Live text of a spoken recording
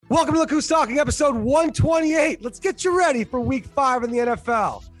Welcome to Look Who's Talking, episode 128. Let's get you ready for week 5 in the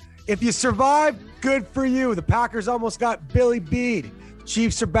NFL. If you survived, good for you. The Packers almost got Billy Bead.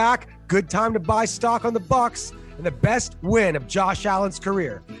 Chiefs are back. Good time to buy stock on the Bucs. And the best win of Josh Allen's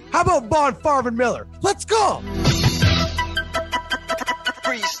career. How about Von Farvin Miller? Let's go!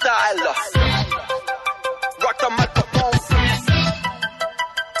 Freestyler. Rock the microphone.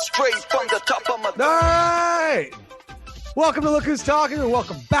 Straight from the top of my... All right. Welcome to Look Who's Talking, or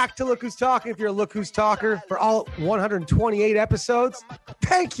welcome back to Look Who's Talking. If you're a Look Who's Talker for all 128 episodes,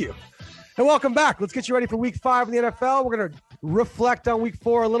 thank you. And welcome back. Let's get you ready for week 5 in the NFL. We're going to reflect on week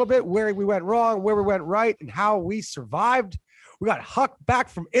 4 a little bit, where we went wrong, where we went right, and how we survived. We got Huck back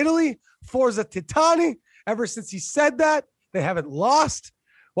from Italy, Forza Titani. Ever since he said that, they haven't lost.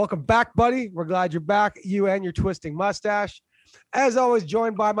 Welcome back, buddy. We're glad you're back, you and your twisting mustache. As always,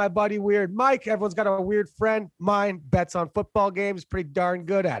 joined by my buddy Weird Mike. Everyone's got a weird friend. Mine bets on football games, pretty darn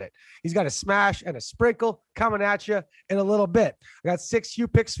good at it. He's got a smash and a sprinkle coming at you in a little bit. I got 6 Hugh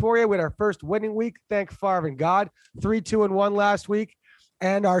picks for you with our first winning week. Thank Farvin God. 3-2-1 last week.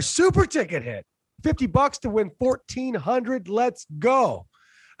 And our super ticket hit. $50 to win $1,400. Let's go.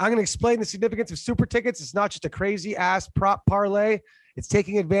 I'm going to explain the significance of super tickets. It's not just a crazy ass prop parlay. It's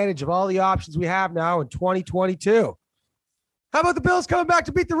taking advantage of all the options we have now in 2022. How about the Bills coming back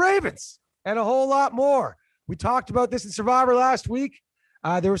to beat the Ravens? And a whole lot more. We talked about this in Survivor last week.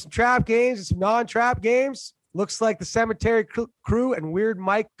 There were some trap games and some non-trap games. Looks like the Cemetery Crew and Weird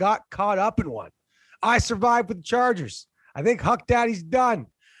Mike got caught up in one. I survived with the Chargers. I think Huck Daddy's done.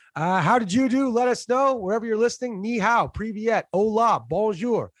 How did you do? Let us know. Wherever you're listening, ni hao, privyet, hola,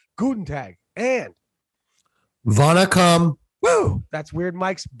 bonjour, guten tag, and Vanakkam. Woo! That's Weird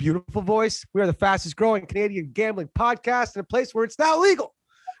Mike's beautiful voice. We are the fastest growing Canadian gambling podcast in a place where it's now legal.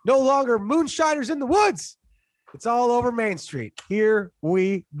 No longer moonshiners in the woods. It's all over Main Street. Here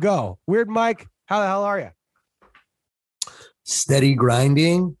we go. Weird Mike, how the hell are you? Steady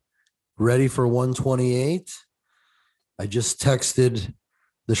grinding, ready for 128. I just texted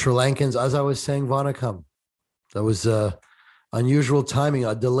the Sri Lankans as I was saying Vanakkam. That was unusual timing.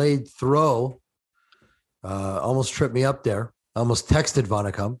 A delayed throw almost tripped me up there. I almost texted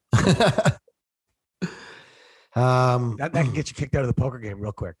Vanakkam. That can get you kicked out of the poker game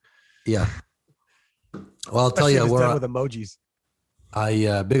real quick. Yeah. Well, I'll tell you, we're we're with emojis.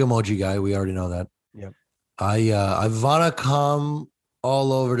 Big emoji guy. We already know that. Yep. I Vanakkam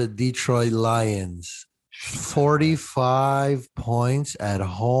all over the Detroit Lions. 45 points at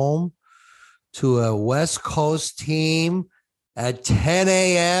home to a West Coast team at 10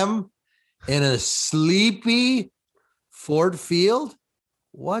 a.m. in a sleepy Ford Field.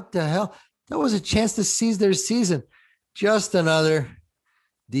 What the hell? That was a chance to seize their season. Just another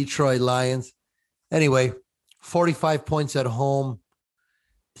Detroit Lions. Anyway, 45 points at home.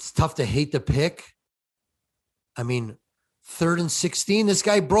 It's tough to hate the pick. I mean, 3rd and 16. This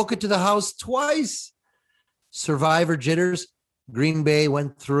guy broke it to the house twice. Survivor jitters. Green Bay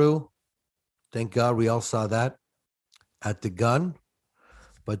went through. Thank God we all saw that at the gun.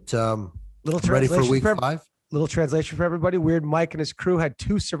 But ready for week 5. Little translation for everybody. Weird Mike and his crew had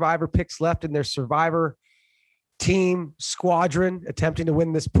 2 Survivor picks left in their Survivor team squadron attempting to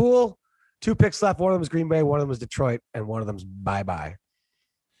win this pool. 2 picks left. One of them was Green Bay, one of them was Detroit, and one of them's bye-bye.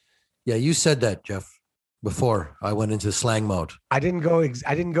 Yeah, you said that, Jeff, before I went into slang mode. I didn't go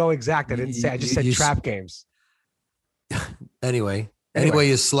exact. I didn't say. I just said trap games. Anyway,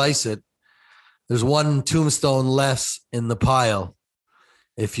 you slice it, there's one tombstone less in the pile,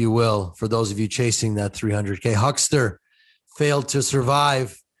 if you will, for those of you chasing that 300K. Huckster failed to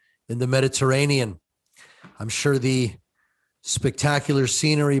survive in the Mediterranean. I'm sure the spectacular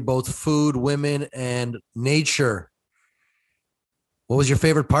scenery, both food, women, and nature. What was your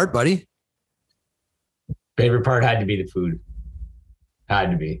favorite part, buddy? Favorite part had to be the food.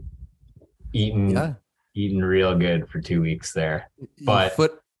 Had to be. Eating real good for 2 weeks there. But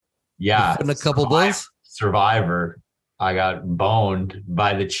in a couple bowls. Survivor, I got boned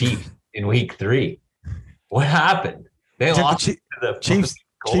by the Chiefs in week 3. What happened? They lost to the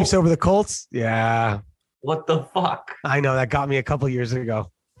Chiefs over the Colts. Yeah. What the fuck? I know that got me a couple years ago.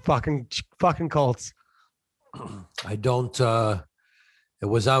 Fucking Colts. I don't. It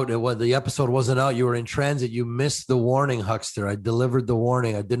was out. The episode wasn't out. You were in transit. You missed the warning, Huckster. I delivered the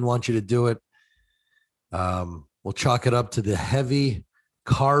warning. I didn't want you to do it. We'll chalk it up to the heavy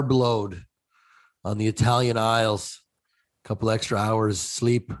carb load on the Italian Isles. A couple extra hours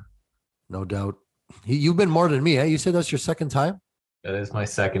sleep, no doubt. You've been more than me, eh? You said that's your second time? That is my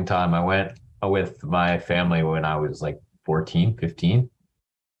second time. I went with my family when I was like 14, 15.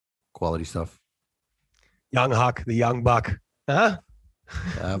 Quality stuff. Young Huck, the young buck. Huh?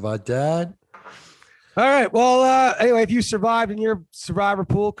 How about that? All right. Well, anyway, if you survived in your survivor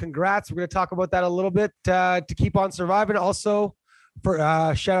pool, congrats. We're going to talk about that a little bit to keep on surviving. Also, for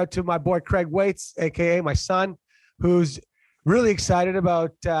shout out to my boy Craig Waits, aka my son, who's really excited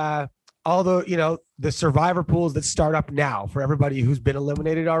about all the survivor pools that start up now for everybody who's been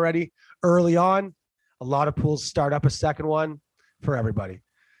eliminated already early on. A lot of pools start up a second one for everybody.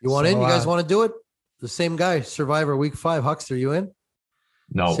 You want in? You guys want to do it? The same guy, Survivor Week 5. Huckster, you in?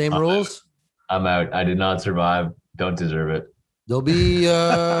 No. Same rules? I'm out. I did not survive. Don't deserve it.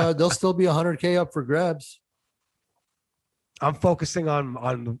 There'll still be 100K up for grabs. I'm focusing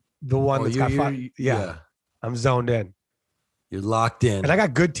on the one that's got five. Yeah, I'm zoned in. You're locked in. And I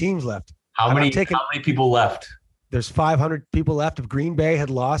got good teams left. How many people left? There's 500 people left. If Green Bay had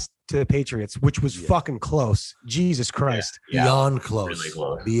lost to the Patriots, which was fucking close. Jesus Christ. Yeah. Beyond close. Really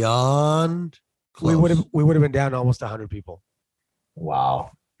close. Beyond close. We would have been down almost 100 people.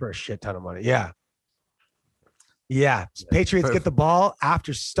 Wow. For a shit ton of money. Yeah. Patriots get the ball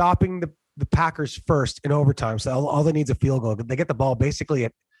after stopping the Packers first in overtime. So all they need is a field goal. They get the ball basically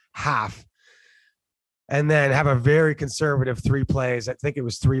at half and then have a very conservative 3 plays. I think it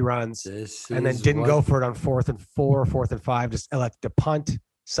was 3 runs and then didn't go for it on 4th and 4, 4th and 5, just elected to punt.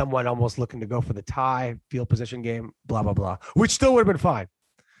 Someone almost looking to go for the tie, field position game, blah, blah, blah, which still would have been fine.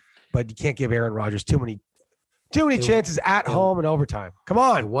 But you can't give Aaron Rodgers too many chances at home and overtime. Come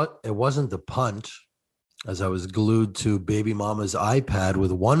on. It wasn't the punt, as I was glued to baby mama's iPad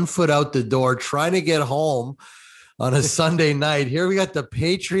with one foot out the door trying to get home on a Sunday night. Here we got the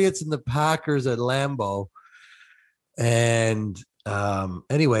Patriots and the Packers at Lambeau. And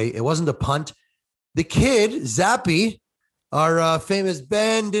anyway, it wasn't the punt. The kid, Zappy, our famous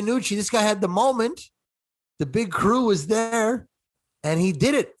Ben DiNucci, this guy had the moment. The big crew was there, and he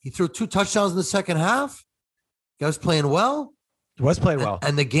did it. He threw 2 touchdowns in the second half. Guy was playing well. He was playing well.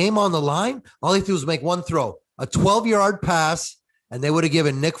 And the game on the line, all he had to do was make one throw, a 12-yard pass, and they would have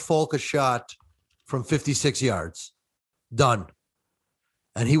given Nick Folk a shot from 56 yards. Done.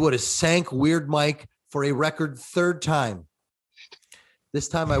 And he would have sank Weird Mike for a record 3rd time. This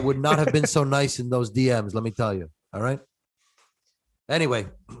time I would not have been so nice in those DMs, let me tell you. All right? Anyway,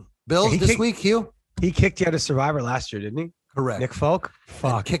 Bills this week, Hugh? He kicked you out of Survivor last year, didn't he? Correct. Nick Folk?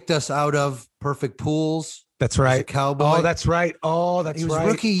 Fuck. And kicked us out of Perfect Pools. That's right. Cowboy. Oh, that's right. He was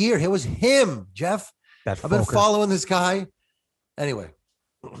rookie year. It was him, Jeff. I've been following this guy. Anyway,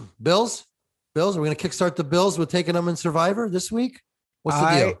 Bills. We're going to kickstart the Bills. We're taking them in Survivor this week. What's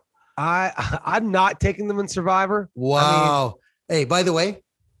the deal? I'm not taking them in Survivor. Wow. Hey, by the way,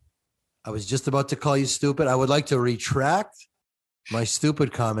 I was just about to call you stupid. I would like to retract my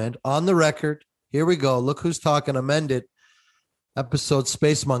stupid comment on the record. Here we go. Look who's talking. Amend it. Episode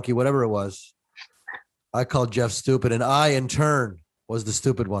Space Monkey, whatever it was. I called Jeff stupid, and I, in turn, was the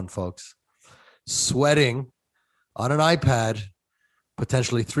stupid one, folks. Sweating on an iPad,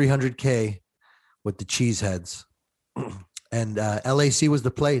 potentially 300K with the cheeseheads. And LAC was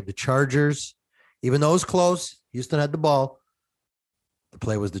the play. The Chargers, even though it was close, Houston had the ball. The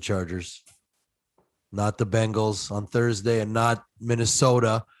play was the Chargers, not the Bengals on Thursday, and not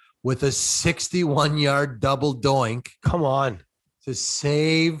Minnesota with a 61-yard double doink. Come on. To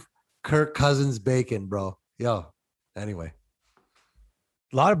save Kirk Cousins bacon, bro. Yo, anyway.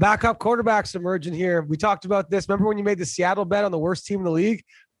 A lot of backup quarterbacks emerging here. We talked about this. Remember when you made the Seattle bet on the worst team in the league?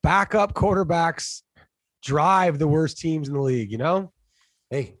 Backup quarterbacks drive the worst teams in the league, you know?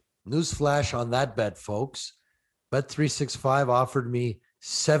 Hey, newsflash on that bet, folks. Bet365 offered me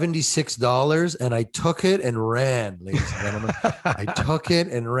 $76, and I took it and ran, ladies and gentlemen. I took it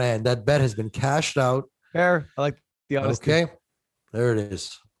and ran. That bet has been cashed out. Fair. I like the honesty. Okay. There it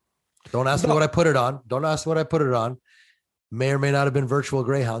is. Don't ask me what I put it on. Don't ask what I put it on. May or may not have been virtual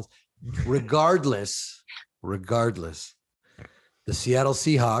Greyhounds. Regardless, the Seattle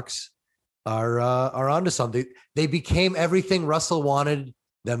Seahawks are onto something. They became everything Russell wanted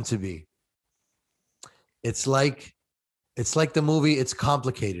them to be. It's like the movie It's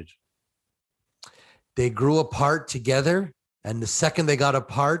Complicated. They grew apart together, and the second they got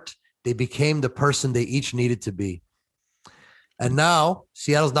apart, they became the person they each needed to be. And now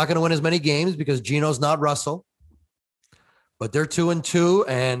Seattle's not going to win as many games because Geno's not Russell. But they're 2-2,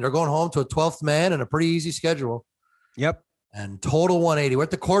 and they're going home to a 12th man and a pretty easy schedule. Yep. And total 180. We're at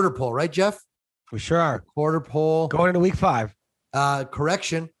the quarter pole, right, Jeff? We sure are. Quarter pole. Going into week 5.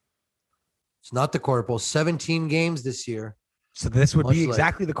 Correction. It's not the quarter pole. 17 games this year. So this would be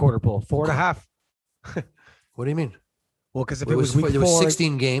exactly the quarter pole. 4.5. What do you mean? Well, because if it was week 4, it was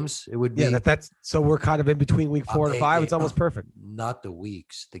 16 games. It would be. Yeah, that's so we're kind of in between week 4 and 5. It's almost perfect. Not the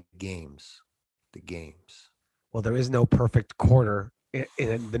weeks, the games. The games. Well, there is no perfect quarter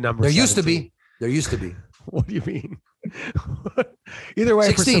in the number. There used to 17. be. There used to be. What do you mean? Either way,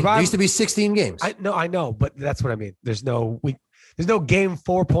 16. For Survivor, There used to be 16 games. I know, but that's what I mean. There's no game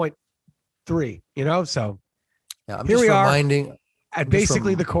 4.3. So Yeah, I'm here just we are reminding. at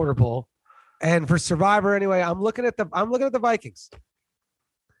basically the quarter pole. And for Survivor, anyway, I'm looking at the Vikings.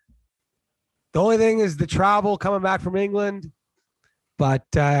 The only thing is the travel coming back from England, but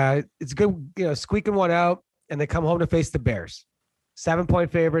it's good, squeaking one out, and they come home to face the Bears.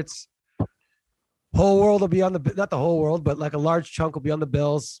 7-point favorites. Whole world will be on not the whole world, but like a large chunk will be on the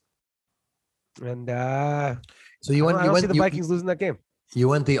Bills. And So you I don't see the you, Vikings losing that game. You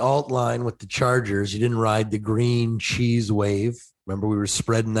went the alt line with the Chargers. You didn't ride the green cheese wave. Remember, we were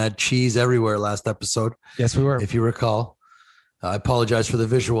spreading that cheese everywhere last episode. Yes, we were. If you recall. I apologize for the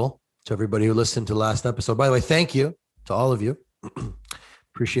visual to everybody who listened to last episode. By the way, thank you to all of you.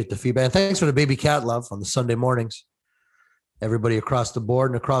 Appreciate the feedback. And thanks for the baby cat love on the Sunday mornings. Everybody across the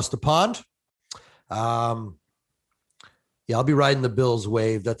board and across the pond. I'll be riding the Bills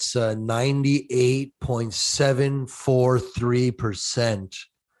wave. That's 98.743%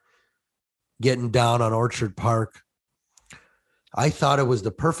 getting down on Orchard Park. I thought it was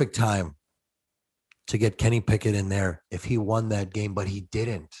the perfect time to get Kenny Pickett in there if he won that game, but he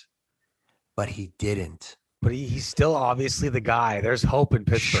didn't. But he's still obviously the guy. There's hope in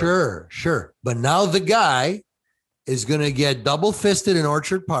Pittsburgh. Sure. But now the guy is going to get double fisted in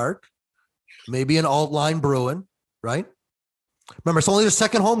Orchard Park, maybe an alt line brewing, right? Remember, it's only the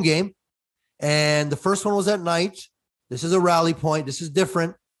second home game, and the first one was at night. This is a rally point. This is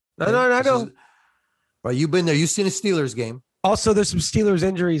different. No, I know. Right, you've been there. You've seen a Steelers game. Also, there's some Steelers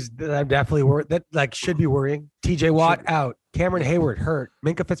injuries that I'm definitely worried that should be worrying. TJ Watt out, Cameron Hayward hurt,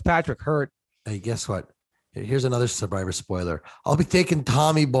 Minka Fitzpatrick hurt. Hey, guess what? Here's another Survivor spoiler. I'll be taking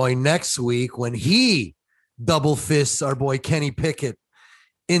Tommy Boy next week when he double fists our boy Kenny Pickett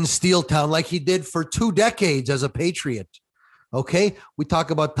in Steeltown like he did for 2 decades as a Patriot. Okay, we talk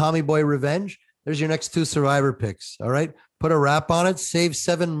about Tommy Boy revenge. There's your next 2 Survivor picks. All right, put a wrap on it. Save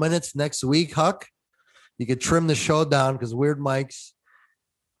 7 minutes next week, Huck. You could trim the show down because Weird Mike's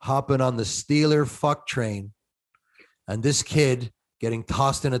hopping on the Steeler fuck train, and this kid getting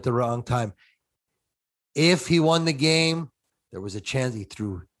tossed in at the wrong time. If he won the game, there was a chance he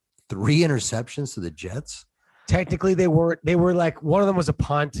threw 3 interceptions to the Jets. Technically, they weren't. They were like, one of them was a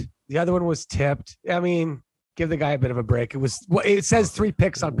punt, the other one was tipped. I mean, give the guy a bit of a break. It says 3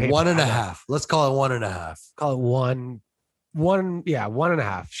 picks on paper. 1.5. Let's call it 1.5. Call it 1.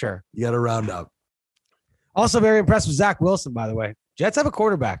 1.5. Sure. You got to round up. Also very impressed with Zach Wilson, by the way. Jets have a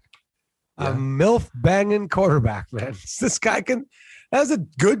quarterback. A MILF banging quarterback, man. This guy that was a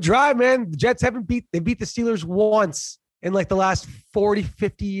good drive, man. The Jets beat the Steelers once in like the last 40,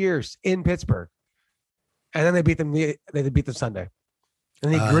 50 years in Pittsburgh. And then they beat them Sunday.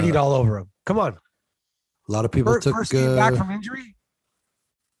 And they grittied all over them. Come on. A lot of people took first game back from injury.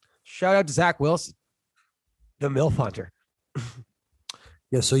 Shout out to Zach Wilson, the MILF hunter.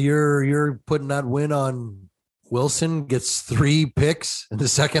 Yeah, so you're putting that win on Wilson, gets 3 picks in the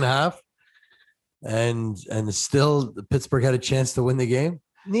second half, and still Pittsburgh had a chance to win the game.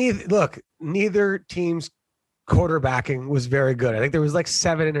 Neither team's quarterbacking was very good. I think there was like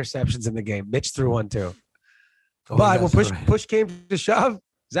 7 interceptions in the game. Mitch threw 1 too. But when push came to shove,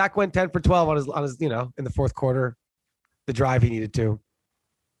 Zach went 10 for 12 on his in the fourth quarter, the drive he needed to,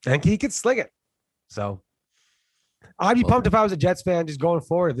 and he could sling it. So I'd be pumped if I was a Jets fan just going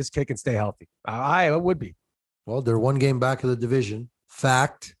forward if this kid can stay healthy. I would be. Well, they're 1 game back of the division.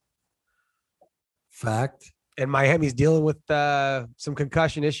 Fact. And Miami's dealing with some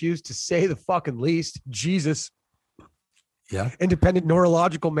concussion issues, to say the fucking least. Jesus. Yeah. Independent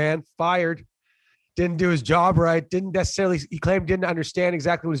neurological man fired. Didn't do his job right. He claimed didn't understand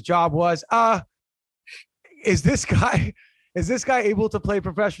exactly what his job was. Is this guy able to play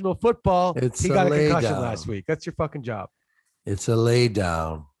professional football? He got a concussion last week. That's your fucking job. It's a lay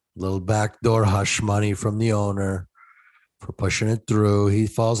down. Little backdoor hush money from the owner for pushing it through. He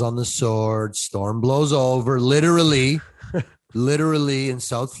falls on the sword. Storm blows over. Literally in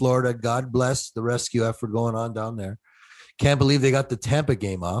South Florida. God bless the rescue effort going on down there. Can't believe they got the Tampa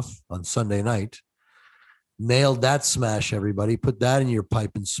game off on Sunday night. Nailed that smash, everybody. Put that in your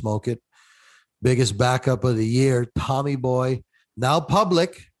pipe and smoke it. Biggest backup of the year. Tommy Boy, now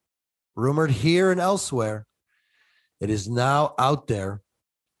public, rumored here and elsewhere. It is now out there.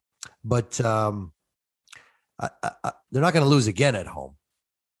 But they're not going to lose again at home.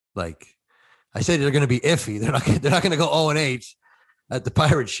 Like I said, they're going to be iffy. They're not going to go 0-8 at the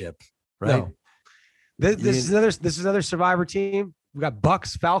Pirate Ship, right? No. This is another Survivor team. We got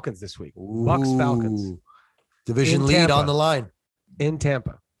Bucks Falcons this week. Bucks Falcons. Division lead on the line. in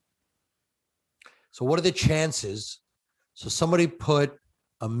Tampa. So what are the chances? So somebody put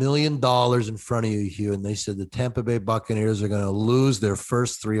 $1 million in front of you, Hugh, and they said the Tampa Bay Buccaneers are going to lose their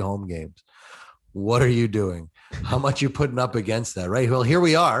first 3 home games. What are you doing? How much you putting up against that, right? Well, here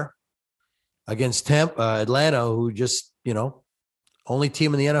we are against Atlanta, who just, only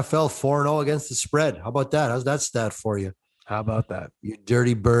team in the NFL 4-0 against the spread. How about that? How's that stat for you? How about that? You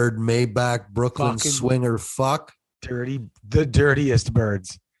dirty bird, Maybach, Brooklyn Fucking swinger, fuck. The dirtiest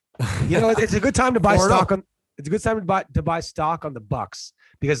birds. It's a good time to buy stock on. It's a good time to buy stock on the Bucs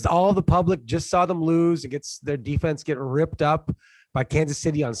because all the public just saw them lose and gets their defense get ripped up by Kansas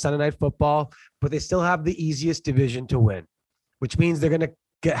City on Sunday Night Football, but they still have the easiest division to win, which means they're going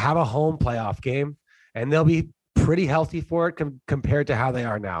to have a home playoff game, and they'll be pretty healthy for it compared to how they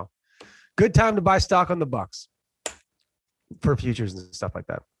are now. Good time to buy stock on the Bucs for futures and stuff like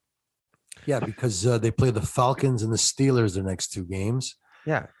that. Yeah, because they play the Falcons and the Steelers the next 2 games.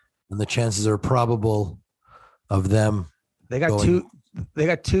 Yeah, and the chances are probable of them. They got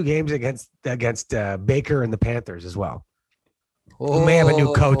two games against Baker and the Panthers as well. Who may have a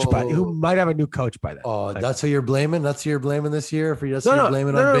new coach, but who might have a new coach by then. Oh, that's who you're blaming. That's who you're blaming this year. You're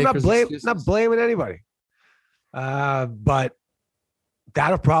blaming on Baker's not blaming anybody. But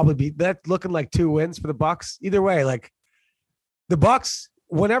that'll probably be that looking like 2 wins for the Bucs. Either way, like the Bucs,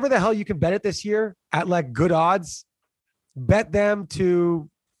 whenever the hell you can bet it this year at like good odds, bet them to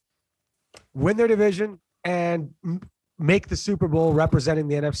win their division and make the Super Bowl representing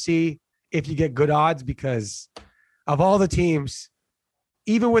the NFC if you get good odds, because of all the teams,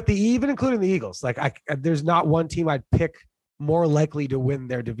 even including the Eagles, like there's not one team I'd pick more likely to win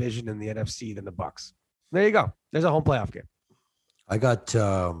their division in the NFC than the Bucs. There you go. There's a home playoff game. I got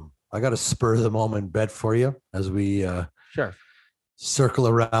a spur of the moment bet for you as we sure circle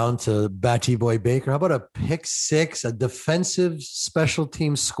around to Batty Boy Baker. How about a pick 6, a defensive special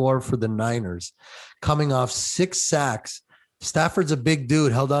team score for the Niners, coming off 6 sacks. Stafford's a big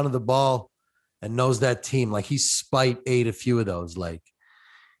dude, held onto the ball and knows that team. Like he ate a few of those. Like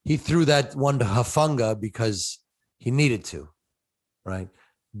he threw that one to Hufanga because he needed to, right?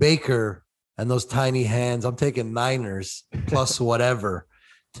 Baker and those tiny hands. I'm taking Niners plus whatever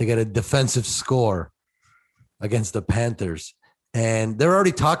to get a defensive score against the Panthers. And they're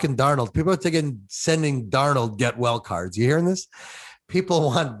already talking Darnold. People are sending Darnold get well cards. You hearing this? People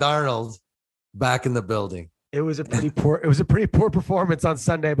want Darnold back in the building. It was a pretty poor performance on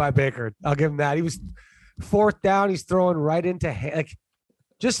Sunday by Baker. I'll give him that. He was 4th down. He's throwing right into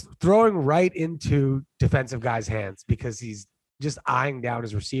throwing right into defensive guys' hands because he's just eyeing down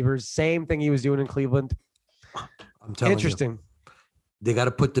his receivers. Same thing he was doing in Cleveland. I'm telling you, they got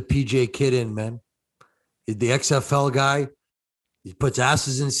to put the PJ kid in, man. The XFL guy. He puts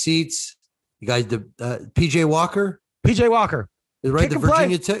asses in seats. You guys, the PJ Walker. PJ Walker is right. The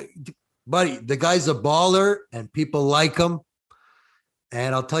Virginia Tech buddy. The guy's a baller, and people like him.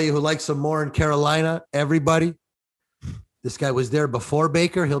 And I'll tell you who likes him more in Carolina. Everybody. This guy was there before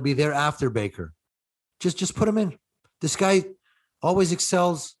Baker. He'll be there after Baker. Just put him in. This guy always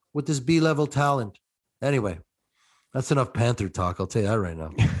excels with this B-level talent. Anyway, that's enough Panther talk. I'll tell you that right now.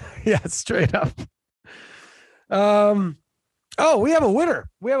 Yeah, straight up. Oh, we have a winner.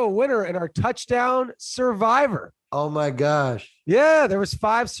 We have a winner in our touchdown survivor. Oh my gosh. Yeah, there was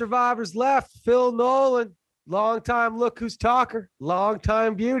 5 survivors left. Phil Nolan, longtime Look Who's Talker,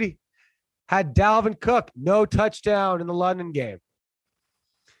 longtime beauty, had Dalvin Cook, no touchdown in the London game.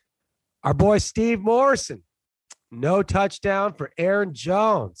 Our boy Steve Morrison, no touchdown for Aaron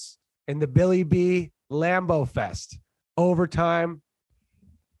Jones in the Billy B Lambeau Fest. Overtime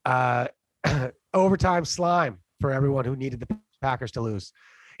slime for everyone who needed the Packers to lose.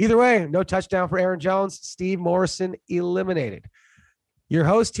 Either way, no touchdown for Aaron Jones. Steve Morrison eliminated. Your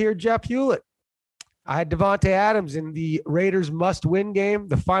host here, Jeff Hewlett. I had Devontae Adams in the Raiders must-win game,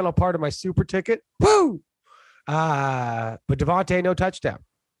 the final part of my super ticket. Woo! But Devontae, no touchdown.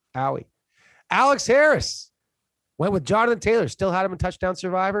 Owie. Alex Harris went with Jonathan Taylor. Still had him in touchdown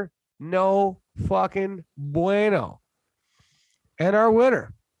survivor. No fucking bueno. And our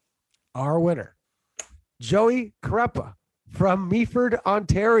winner, Joey Crepa from Meaford,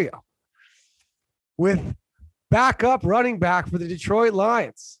 Ontario, with backup running back for the Detroit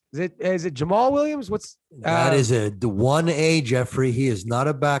Lions. Is it Jamal Williams? That is the 1A, Jeffrey. He is not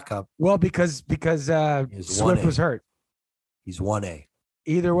a backup. Well, because Swift was hurt. He's 1A.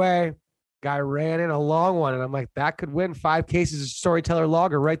 Either way, guy ran in a long one, and I'm like, that could win 5 cases of Storyteller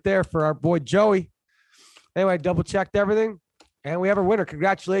Lager right there for our boy Joey. Anyway, double checked everything, and we have a winner.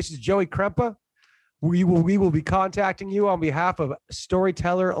 Congratulations, Joey Krempa. We will be contacting you on behalf of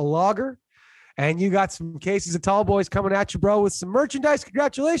Storyteller Lager, And you got some cases of Tall Boys coming at you, bro, with some merchandise.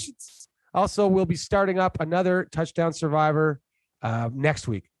 Congratulations. Also, we'll be starting up another Touchdown Survivor next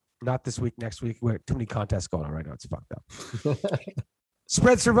week. Not this week, next week. We're too many contests going on right now. It's fucked up.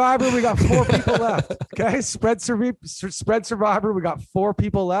 Spread Survivor, we got 4 people left. Okay. Spread Survivor, we got 4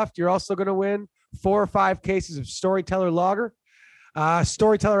 people left. You're also going to win 4 or 5 cases of Storyteller Lager.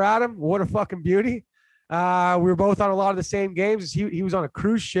 Storyteller Adam, what a fucking beauty. We were both on a lot of the same games. He was on a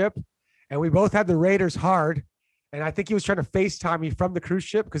cruise ship, and we both had the Raiders hard. And I think he was trying to FaceTime me from the cruise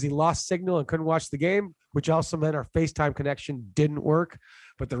ship because he lost signal and couldn't watch the game, which also meant our FaceTime connection didn't work.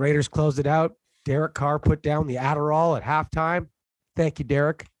 But the Raiders closed it out. Derek Carr put down the Adderall at halftime. Thank you,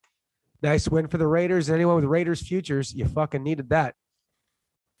 Derek. Nice win for the Raiders. Anyone with Raiders futures, you fucking needed that.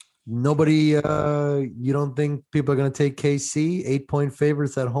 Nobody, you don't think people are going to take KC 8-point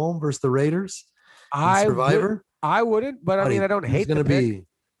favorites at home versus the Raiders? Survivor? I wouldn't, but I mean, I don't hate going to be.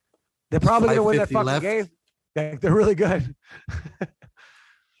 They're probably going to win that fucking left. game. They're really good.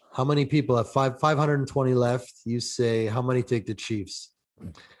 How many people have 520 left? You say how many take the Chiefs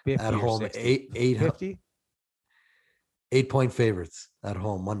at home? 50? 8-point favorites at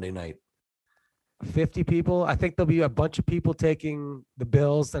home Monday night. 50 people. I think there'll be a bunch of people taking the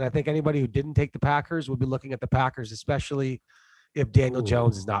Bills, and I think anybody who didn't take the Packers will be looking at the Packers, especially if Daniel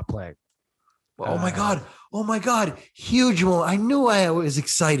Jones is not playing. Oh my God. Oh my God. Huge one. I knew I was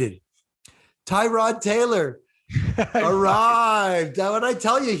excited. Tyrod Taylor arrived. What I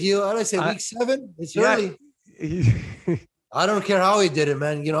tell you, Hugh? What did I say? Week 7? It's early. I don't care how he did it,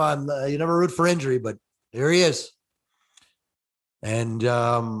 man. You know, you never root for injury, but here he is. And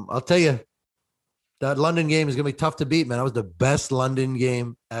I'll tell you, that London game is going to be tough to beat, man. That was the best London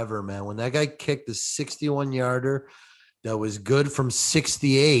game ever, man. When that guy kicked the 61-yarder that was good from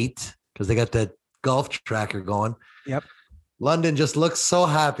 68, because they got that golf tracker going. Yep. London just looked so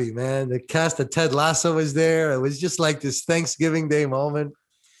happy, man. The cast of Ted Lasso was there. It was just like this Thanksgiving Day moment.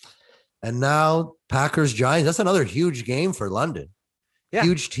 And now Packers Giants. That's another huge game for London. Yeah.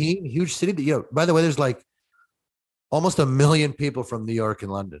 Huge team, huge city. You know, by the way, there's like almost 1 million people from New York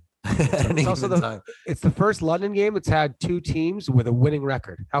and London. It's the first London game that's had 2 teams with a winning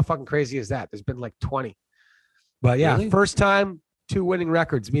record. How fucking crazy is that? There's been like 20. But yeah, really? First time 2 winning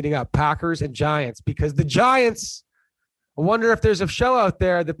records meeting up, Packers and Giants, because the Giants, I wonder if there's a show out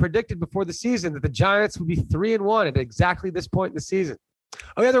there that predicted before the season that the Giants would be 3-1 at exactly this point in the season.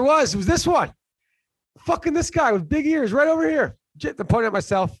 Oh yeah, there was. It was this one. Fucking this guy with big ears right over here. I'm pointing at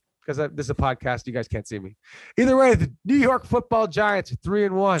myself because this is a podcast. You guys can't see me. Either way, the New York Football Giants are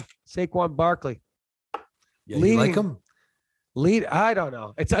 3-1. Saquon Barkley. Yeah, you like him? I don't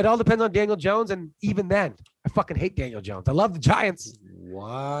know. It all depends on Daniel Jones, and even then, I fucking hate Daniel Jones. I love the Giants.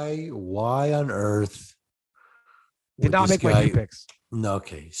 Why on earth? Did not make my picks. No,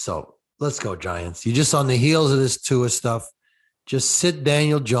 okay. So let's go, Giants. You just on the heels of this Tua stuff. Just sit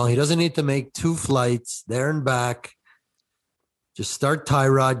Daniel Jones. He doesn't need to make 2 flights there and back. Just start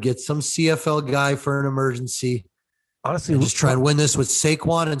Tyrod. Get some CFL guy for an emergency. Honestly, just try and win this with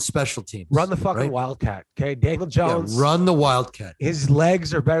Saquon and special teams. Run the fucking Wildcat, okay? Daniel Jones. Yeah, run the Wildcat. His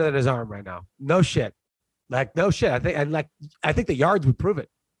legs are better than his arm right now. No shit. Like no shit. I think the yards would prove it.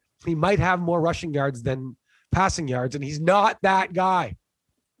 He might have more rushing yards than passing yards, and he's not that guy.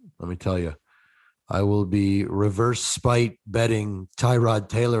 Let me tell you, I will be reverse spite betting Tyrod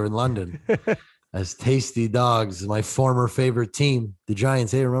Taylor in London as Tasty Dogs, my former favorite team, the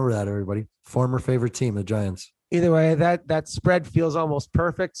Giants. Hey, remember that, everybody. Former favorite team, the Giants. Either way, that spread feels almost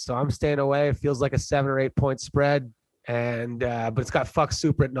perfect, so I'm staying away. It feels like a 7 or 8 point spread, and but it's got fuck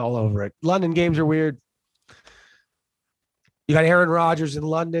soup written all over it. London games are weird. You got Aaron Rodgers in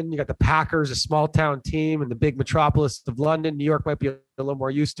London. You got the Packers, a small town team, and the big metropolis of London. New York might be a little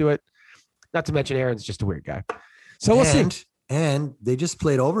more used to it. Not to mention Aaron's just a weird guy. So we'll see. And they just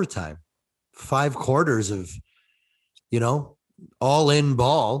played overtime. 5 quarters of, all in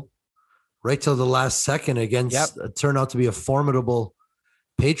ball right till the last second against turned out to be a formidable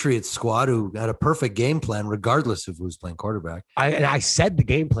Patriots squad who had a perfect game plan regardless of who's playing quarterback. I said the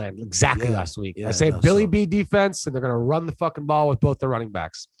game plan exactly last week. I said Billy B defense, and they're going to run the fucking ball with both the running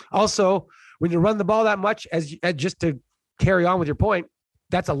backs. Also, when you run the ball that much, as just to carry on with your point,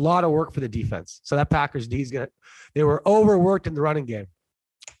 that's a lot of work for the defense. So that Packers D they were overworked in the running game.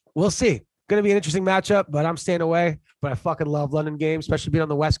 We'll see. Going to be an interesting matchup, but I'm staying away. But I fucking love London games, especially being on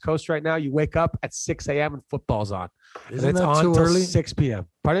the West Coast right now. You wake up at 6 a.m. and football's on. Isn't and it's that on too till early? 6 p.m.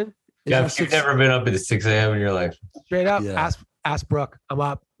 Pardon? Yeah, you've never been up at 6 a.m. in your life. Straight up, ask Brooke. I'm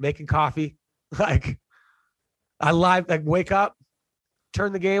up making coffee. I wake up,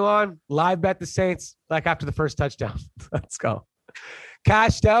 turn the game on, live bet the Saints after the first touchdown. Let's go.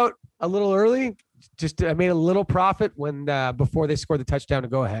 Cashed out a little early. Just I made a little profit when before they scored the touchdown to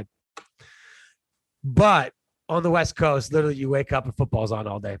go ahead. But on the West Coast, literally, you wake up and football's on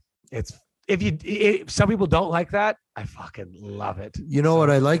all day. Some people don't like that. I fucking love it. You know what?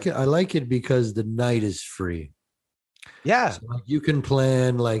 I like it. I like it because the night is free. Yeah. So like you can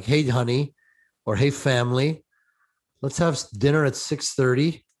plan like, hey, honey, or hey, family, let's have dinner at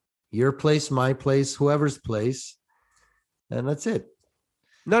 6:30. Your place, my place, whoever's place. And that's it.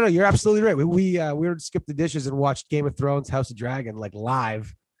 No, you're absolutely right. We were to skip the dishes and watched Game of Thrones, House of Dragon, like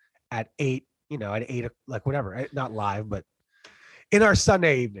live at 8, at 8, like whatever, not live, but in our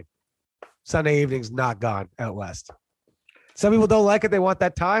Sunday evening. Sunday evening's not gone out West. Some people don't like it. They want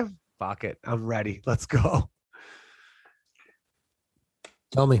that time. Fuck it. I'm ready. Let's go.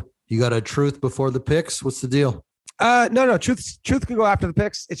 Tell me, you got a truth before the picks? What's the deal? No. Truth can go after the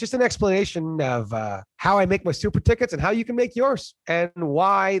picks. It's just an explanation of how I make my super tickets and how you can make yours and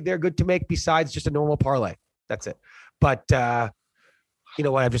why they're good to make besides just a normal parlay. That's it. But you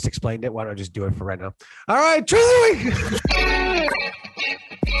know what? I've just explained it. Why don't I just do it for right now? All right, truth of the week.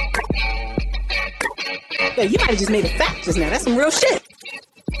 Yeah, you might have just made a fact just now. That's some real shit.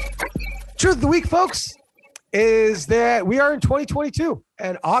 Truth of the week, folks, is that we are in 2022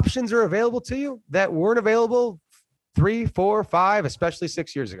 and options are available to you that weren't available 3, 4, 5, especially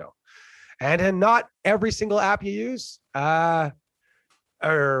 6 years ago. And not every single app you use, or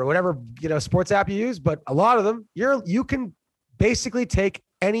whatever, sports app you use, but a lot of them, you can basically take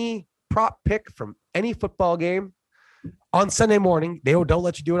any prop pick from any football game on Sunday morning. They don't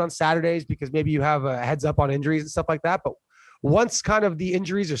let you do it on Saturdays because maybe you have a heads up on injuries and stuff like that. But once kind of the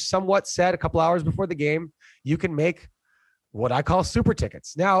injuries are somewhat set a couple hours before the game, you can make what I call super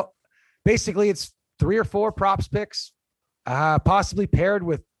tickets. Now, basically it's 3 or 4 props picks, possibly paired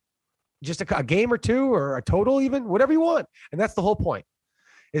with just a game or two or a total, even whatever you want. And that's the whole point,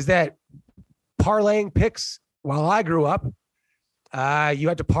 is that parlaying picks. While I grew up, you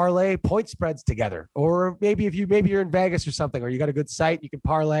had to parlay point spreads together, or maybe maybe you're in Vegas or something, or you got a good site, you can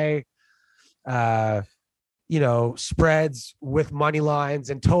parlay, spreads with money lines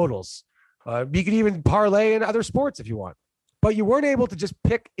and totals. You could even parlay in other sports if you want, but you weren't able to just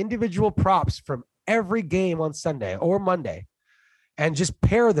pick individual props from every game on Sunday or Monday and just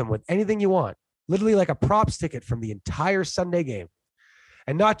pair them with anything you want. Literally like a props ticket from the entire Sunday game,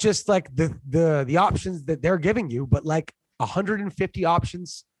 and not just like the options that they're giving you, but like 150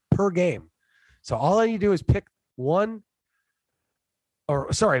 options per game. So all I need to do is pick 4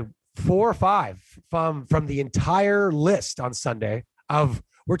 or 5 from the entire list on Sunday of,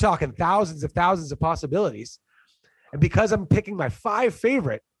 we're talking thousands of possibilities. And because I'm picking my 5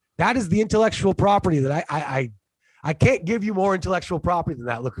 favorite, that is the intellectual property that I can't give you more intellectual property than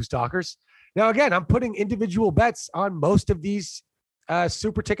that. Look Who's Talkers. Now, again, I'm putting individual bets on most of these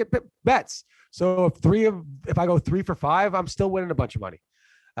super ticket bets. So if I go 3 for 5, I'm still winning a bunch of money,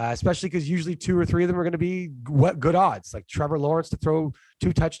 especially because usually 2 or 3 of them are going to be good odds, like Trevor Lawrence to throw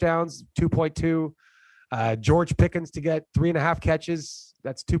 2 touchdowns, 2.2, George Pickens to get 3.5 catches.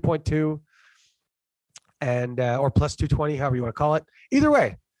 That's 2.2, and or plus 220, however you want to call it. Either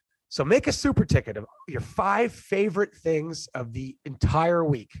way. So make a super ticket of your 5 favorite things of the entire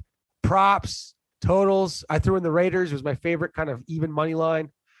week. Props, totals. I threw in the Raiders. It was my favorite kind of even money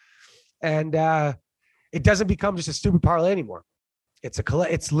line. And it doesn't become just a stupid parlay anymore.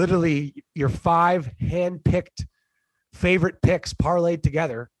 It's literally your 5 hand-picked favorite picks parlayed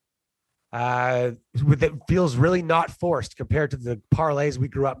together. It feels really not forced compared to the parlays we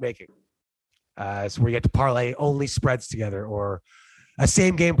grew up making. So where you get to parlay only spreads together, or a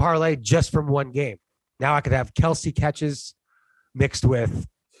same game parlay just from one game. Now I could have Kelsey catches mixed with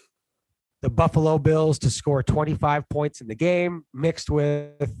the Buffalo Bills to score 25 points in the game, mixed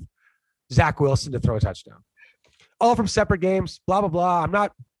with Zach Wilson to throw a touchdown. All from separate games, blah, blah, blah.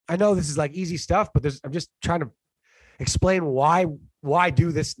 I know this is like easy stuff, but I'm just trying to explain why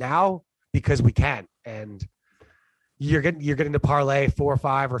do this now, because we can. And you're getting to parlay 4 or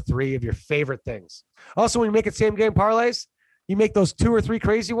 5 or 3 of your favorite things. Also, when you make it same game parlays, you make those 2 or 3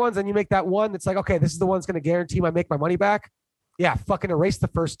 crazy ones, and you make that one that's like, okay, this is the one that's going to guarantee I make my money back. Yeah, fucking erase the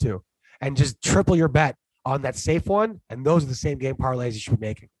first 2 and just triple your bet on that safe one. And those are the same game parlays you should be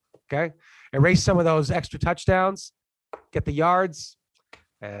making. Okay. Erase some of those extra touchdowns, get the yards,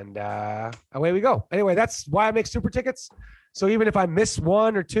 and away we go. Anyway, that's why I make super tickets. So even if I miss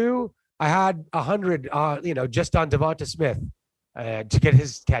 1 or 2, I had 100, just on Devonta Smith to get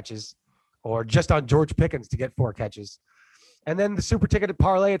his catches, or just on George Pickens to get 4 catches. And then the super ticket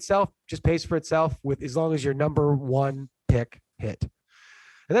parlay itself just pays for itself with, as long as your number 1 pick hit.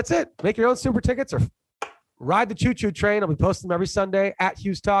 And that's it. Make your own super tickets or ride the choo-choo train. I'll be posting them every Sunday at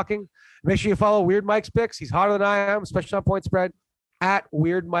Hughes Talking. Make sure you follow Weird Mike's picks. He's hotter than I am, especially on point spread, at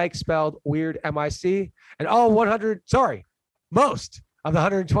Weird Mike, spelled Weird MIC. And most of the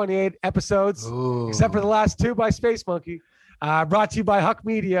 128 episodes, except for the last 2 by Space Monkey, brought to you by Huck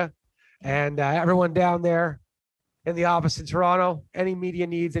Media and everyone down there in the office in Toronto. Any media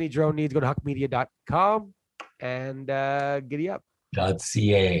needs, any drone needs, go to huckmedia.com and giddy up.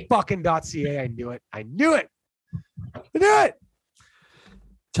 .ca. Fucking .ca. I knew it.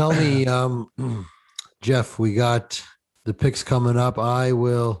 Tell me, Jeff, we got the picks coming up. I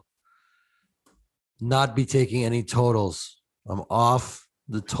will not be taking any totals. I'm off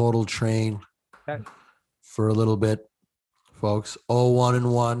the total train for a little bit, folks.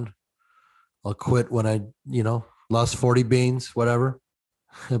 1-1. I'll quit when I, lost 40 beans, whatever.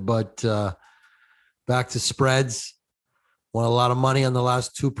 But back to spreads. Won a lot of money on the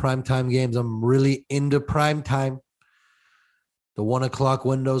last 2 primetime games. I'm really into primetime. The 1 o'clock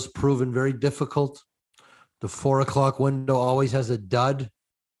window's proven very difficult. The 4 o'clock window always has a dud.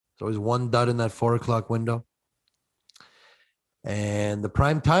 There's always one dud in that 4 o'clock window. And the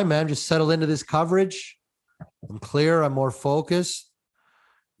prime time, man, just settle into this coverage. I'm clear. I'm more focused.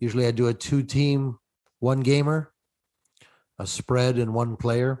 Usually I do a 2-team, 1-gamer, a spread and 1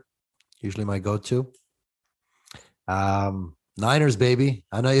 player. Usually my go-to. Niners, baby.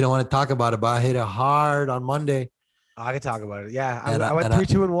 I know you don't want to talk about it, but I hit it hard on Monday. I can talk about it. Yeah, I went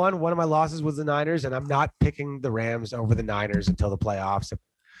 3-2-1. One of my losses was the Niners, and I'm not picking the Rams over the Niners until the playoffs.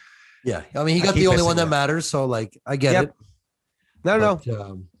 Yeah, I mean, he got the only one that matters, so, I get it. No.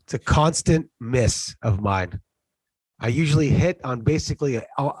 It's a constant miss of mine. I usually hit on basically.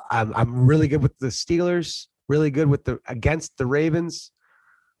 I'm really good with the Steelers. Really good with against the Ravens.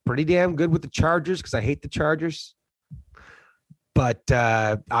 Pretty damn good with the Chargers because I hate the Chargers. But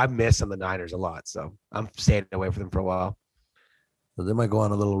I miss on the Niners a lot, so I'm staying away from them for a while. So they might go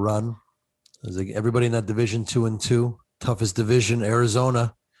on a little run. Everybody in that division 2-2, toughest division,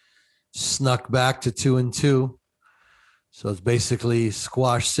 Arizona, snuck back to 2-2. So it's basically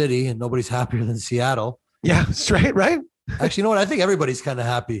Squash City, and nobody's happier than Seattle. Yeah, straight, right? Actually, you know what? I think everybody's kind of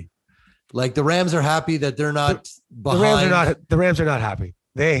happy. Like the Rams are happy that they're not behind. The Rams are not happy.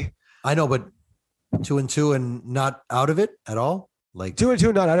 I know, but 2-2 and not out of it at all.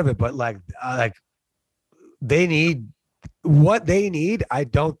 2-2, not out of it, but they need what they need. I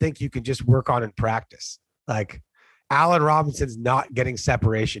don't think you can just work on in practice. Allen Robinson's not getting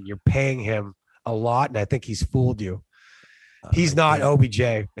separation. You're paying him a lot, and I think he's fooled you. He's not OBJ,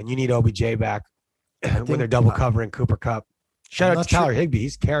 and you need OBJ back when they're double covering Cooper Kupp. Shout out to Tyler Higbee.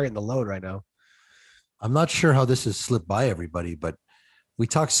 He's carrying the load right now. I'm not sure how this has slipped by everybody, but we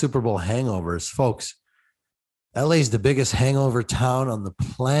talk Super Bowl hangovers, folks. LA is the biggest hangover town on the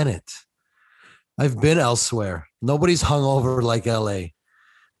planet. I've been elsewhere. Nobody's hungover like LA.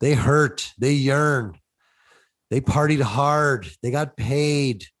 They hurt. They yearn. They partied hard. They got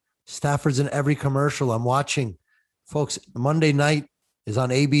paid. Stafford's in every commercial. I'm watching. Folks, Monday night is on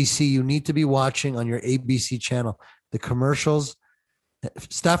ABC. You need to be watching on your ABC channel. The commercials.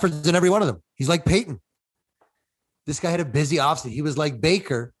 Stafford's in every one of them. He's like Peyton. This guy had a busy offseason. He was like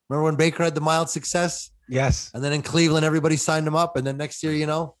Baker. Remember when Baker had the mild success? Yes. And then in Cleveland, everybody signed him up. And then next year,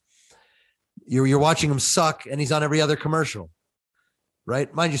 you're watching him suck, and he's on every other commercial.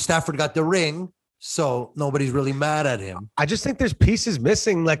 Right? Mind you, Stafford got the ring, so nobody's really mad at him. I just think there's pieces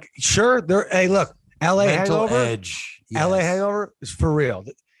missing. Hey, look, LA mental hangover. Edge. Yes. LA hangover is for real.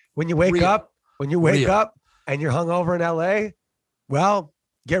 When you wake up and you're hungover in LA, well,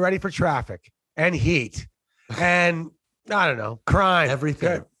 get ready for traffic and heat and I don't know, crime,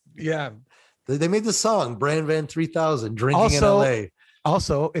 everything. Yeah. They made the song Brand Van 3000 drinking in LA.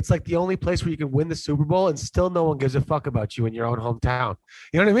 Also, it's like the only place where you can win the Super Bowl and still no one gives a fuck about you in your own hometown.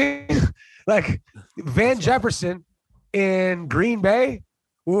 You know what I mean? Van Jefferson in Green Bay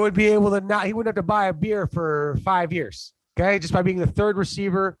would be able to he wouldn't have to buy a beer for 5 years. Okay. Just by being the 3rd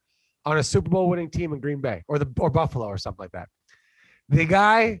receiver on a Super Bowl winning team in Green Bay or Buffalo or something like that. The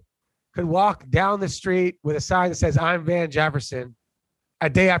guy could walk down the street with a sign that says, "I'm Van Jefferson," a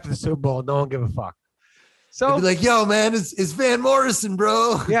day after the Super Bowl. No one give a fuck. So be like, yo, man, it's Van Morrison,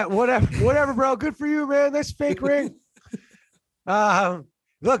 bro. Yeah, whatever, bro. Good for you, man. Nice fake ring.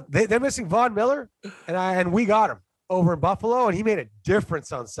 Look, they're missing Von Miller, and we got him over in Buffalo, and he made a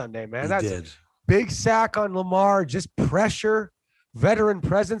difference on Sunday, man. He did. Big sack on Lamar, just pressure, veteran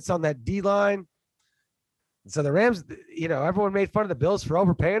presence on that D-line. So the Rams, everyone made fun of the Bills for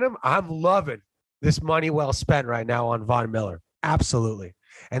overpaying him. I'm loving this money well spent right now on Von Miller. Absolutely.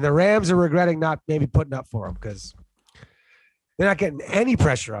 And the Rams are regretting not maybe putting up for him because they're not getting any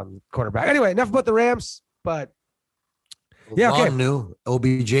pressure on the quarterback. Anyway, enough about the Rams. But yeah, okay. Vaughn knew.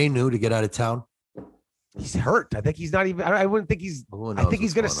 OBJ knew to get out of town. He's hurt. I think he's not even. I wouldn't think he's. I think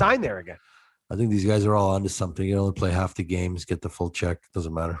he's going to sign there again. I think these guys are all onto something. You only play half the games, get the full check.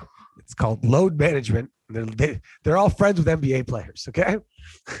 Doesn't matter. It's called load management. They're all friends with NBA players. Okay.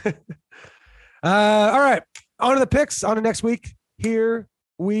 All right. On to the picks. On to next week. Here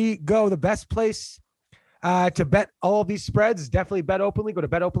we go. The best place to bet all of these spreads is definitely Bet Openly. Go to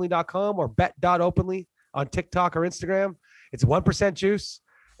betopenly.com or bet.openly on TikTok or Instagram. It's 1% juice.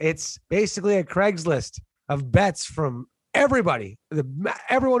 It's basically a Craigslist of bets from everybody.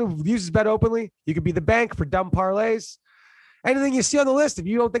 Everyone who uses Bet Openly. You could be the bank for dumb parlays. Anything you see on the list, if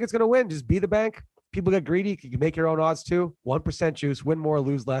you don't think it's going to win, just be the bank. People get greedy. You can make your own odds too. 1% juice, win more,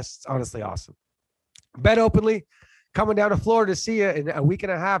 lose less. It's honestly awesome. Bet Openly, coming down to Florida to see you in a week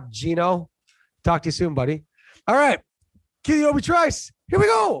and a half, Gino. Talk to you soon, buddy. All right. Cue the Obi Trice. Here we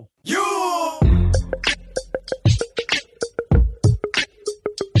go.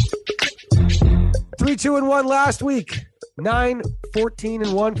 3-2-1 last week.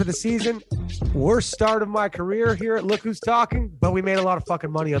 9-14-1 for the season. Worst start of my career here at Look Who's Talking, but we made a lot of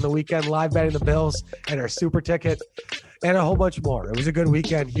fucking money on the weekend, live betting the Bills and our super ticket and a whole bunch more. It was a good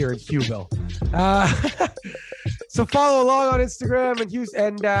weekend here in Hugville. So follow along on Instagram and Houston.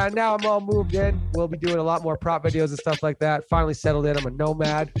 And now I'm all moved in. We'll be doing a lot more prop videos and stuff like that. Finally settled in. I'm a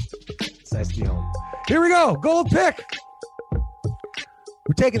nomad. It's nice to be home. Here we go. Gold pick.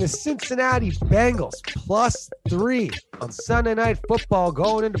 We're taking the Cincinnati Bengals +3 on Sunday Night Football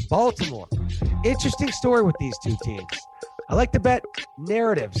going into Baltimore. Interesting story with these two teams. I like to bet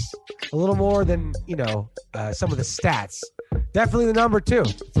narratives a little more than, some of the stats. Definitely the number 2.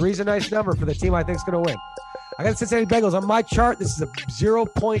 3's a nice number for the team I think is going to win. I got the Cincinnati Bengals on my chart. This is a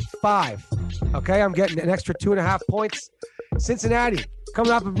 0.5. Okay, I'm getting an extra 2.5 points. Cincinnati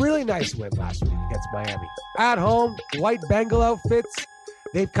coming off a really nice win last week against Miami. At home, white Bengal outfits.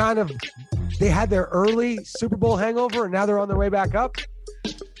 They had their early Super Bowl hangover, and now they're on their way back up.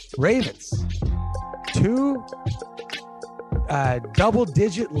 Ravens, 2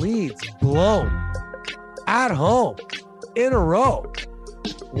 double-digit leads blown at home in a row.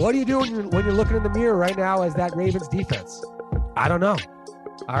 What do you do when you're looking in the mirror right now as that Ravens defense? I don't know.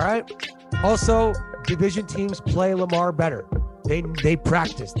 All right. Also, division teams play Lamar better. They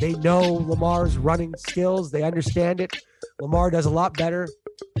practice. They know Lamar's running skills. They understand it. Lamar does a lot better,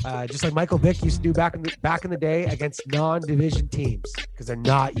 just like Michael Vick used to do back in the day against non-division teams because they're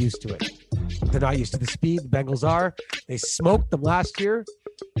not used to it. They're not used to the speed. The Bengals are. They smoked them last year,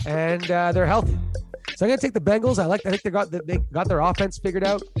 and they're healthy. So I'm going to take the Bengals. I think they got their offense figured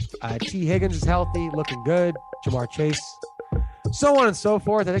out. T. Higgins is healthy, looking good. Jamar Chase, so on and so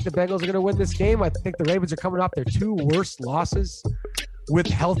forth. I think the Bengals are going to win this game. I think the Ravens are coming off their 2 worst losses with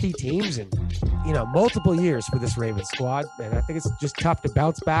healthy teams in, multiple years for this Ravens squad. And I think it's just tough to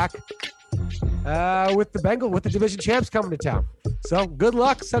bounce back with the division champs coming to town. So good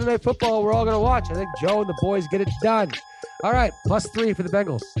luck. Sunday Night Football, we're all going to watch. I think Joe and the boys get it done. All right, +3 for the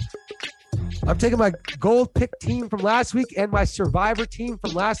Bengals. I'm taking my gold pick team from last week and my survivor team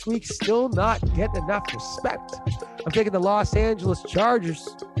from last week. Still not getting enough respect. I'm taking the Los Angeles Chargers.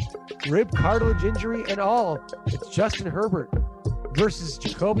 Rib cartilage injury and all. It's Justin Herbert versus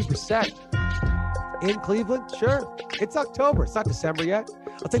Jacoby Brissett in Cleveland. Sure, it's October. It's not December yet.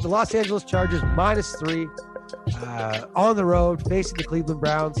 I'll take the Los Angeles Chargers -3 on the road facing the Cleveland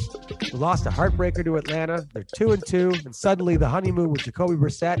Browns. We lost a heartbreaker to Atlanta. They're 2-2, and suddenly the honeymoon with Jacoby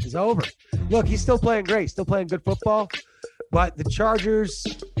Brissett is over. Look, he's still playing great, still playing good football, but the Chargers,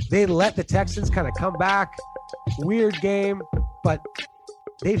 they let the Texans kind of come back. Weird game, but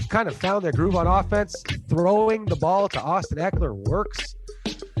they've kind of found their groove on offense. Throwing the ball to Austin Eckler works.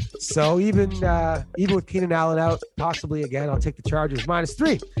 So even with Keenan Allen out, possibly again, I'll take the Chargers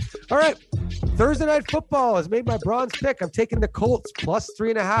 -3. All right. Thursday Night Football has made my bronze pick. I'm taking the Colts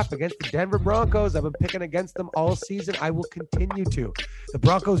 +3.5 against the Denver Broncos. I've been picking against them all season. I will continue to. The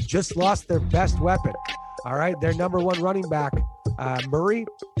Broncos just lost their best weapon. All right. Their number 1 running back, Murray,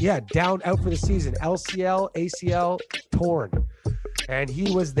 down out for the season. LCL, ACL, torn. And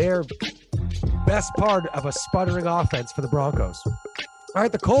he was their best part of a sputtering offense for the Broncos. All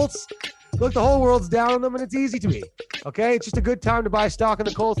right, the Colts, look, the whole world's down on them, and it's easy to be. Okay, it's just a good time to buy stock in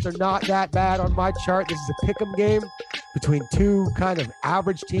the Colts. They're not that bad on my chart. This is a pick'em game between 2 kind of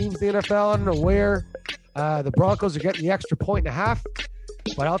average teams in the NFL. I don't know where the Broncos are getting the extra 1.5,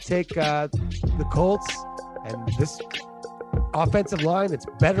 but I'll take the Colts and this offensive line that's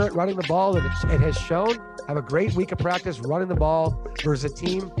better at running the ball than it has shown. Have a great week of practice running the ball versus a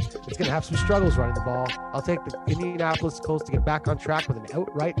team that's going to have some struggles running the ball. I'll take the Indianapolis Colts to get back on track with an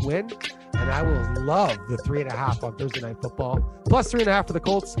outright win. and I will love the 3.5 on Thursday Night Football. Plus 3.5 for the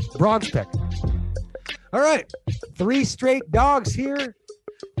Colts. Bronze pick. All right. 3 straight dogs here.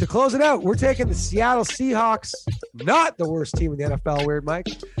 To close it out, we're taking the Seattle Seahawks, not the worst team in the NFL, weird Mike,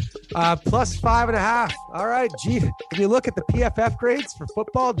 plus 5.5. All right, if you look at the PFF grades for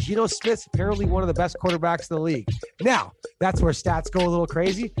football, Geno Smith's apparently one of the best quarterbacks in the league. Now, that's where stats go a little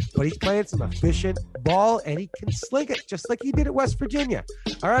crazy, but he's playing some efficient ball, and he can sling it just like he did at West Virginia.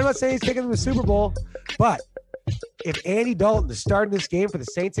 All right, I'm not saying he's taking them to the Super Bowl, but if Andy Dalton is starting this game for the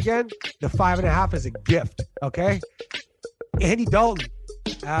Saints again, the 5.5 is a gift, okay? Andy Dalton.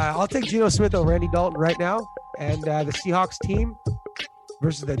 I'll take Geno Smith over Andy Dalton right now. And the Seahawks team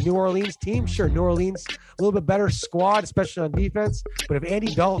versus the New Orleans team. Sure, New Orleans, a little bit better squad, especially on defense. But if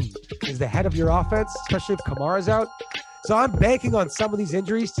Andy Dalton is the head of your offense, especially if Kamara's out. So I'm banking on some of these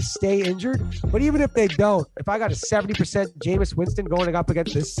injuries to stay injured. But even if they don't, if I got a 70% Jameis Winston going up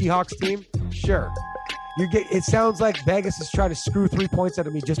against this Seahawks team, sure. It sounds like Vegas is trying to screw 3 points out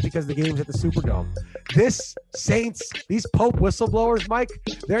of me just because the game's at the Superdome. This Saints, these Pope whistleblowers, Mike,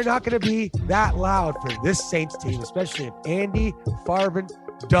 they're not going to be that loud for this Saints team, especially if Andy Farvin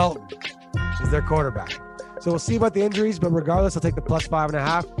Dalton is their quarterback. So we'll see about the injuries, but regardless, I'll take the plus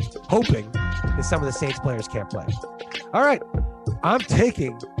 5.5, hoping that some of the Saints players can't play. All right, I'm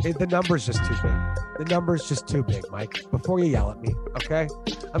taking the number's just too big. The number's just too big, Mike, before you yell at me, okay?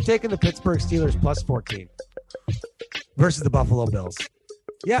 I'm taking the Pittsburgh Steelers plus 14 versus the Buffalo Bills.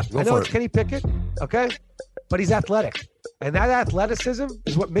 Yeah, I know it's Kenny Pickett, okay? But he's athletic. And that athleticism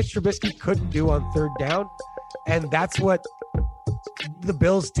is what Mitch Trubisky couldn't do on third down. And that's what the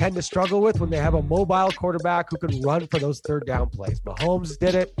Bills tend to struggle with when they have a mobile quarterback who can run for those third down plays. Mahomes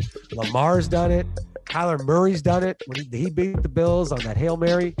did it. Lamar's done it. Kyler Murray's done it when he beat the Bills on that Hail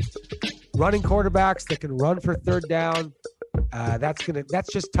Mary. Running quarterbacks that can run for third down, that's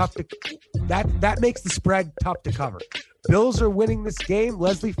just tough to that makes the spread tough to cover. Bills are winning this game.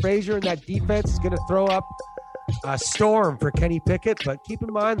 Leslie Frazier and that defense is going to throw up a storm for Kenny Pickett, but keep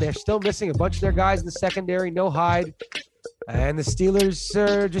in mind they're still missing a bunch of their guys in the secondary. No Hyde, and the Steelers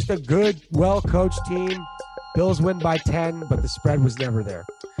are just a good, well-coached team. Bills win by 10, but the spread was never there.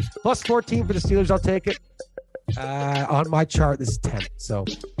 Plus 14 for the Steelers. I'll take it. On my chart, this is 10, so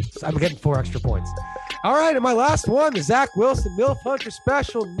I'm getting 4 extra points. All right, and my last one, the Zach Wilson MILF Hunter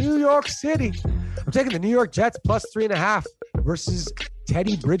Special, New York City. I'm taking the New York Jets plus 3.5 versus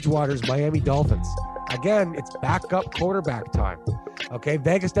Teddy Bridgewater's Miami Dolphins. Again, it's backup quarterback time. Okay,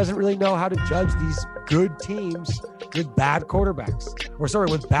 Vegas doesn't really know how to judge these good teams with bad quarterbacks,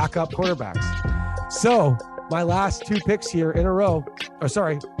 with backup quarterbacks. So my last 2 picks here in a row,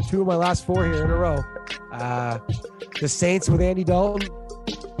 2 of my last 4 here in a row. The Saints with Andy Dalton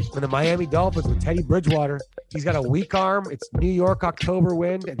and the Miami Dolphins with Teddy Bridgewater. He's got a weak arm. It's New York October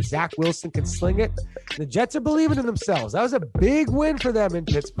wind, and Zach Wilson can sling it. The Jets are believing in themselves. That was a big win for them in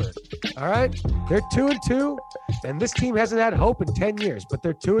Pittsburgh. All right? They're 2-2, and this team hasn't had hope in 10 years, but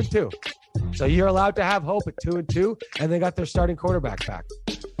they're 2-2. So you're allowed to have hope at 2-2, and they got their starting quarterback back.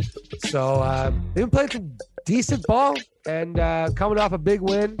 So they've been playing some decent ball and coming off a big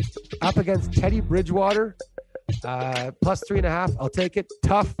win up against Teddy Bridgewater. Plus 3.5. I'll take it.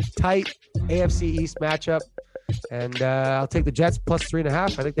 Tough, tight AFC East matchup. And I'll take the Jets plus 3.5.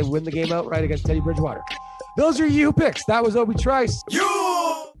 I think they win the game outright against Teddy Bridgewater. Those are you picks. That was Obi Trice.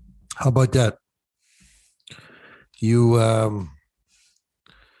 How about that? Yeah.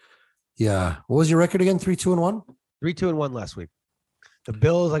 What was your record again? 3-2-1? 3-2-1 last week. The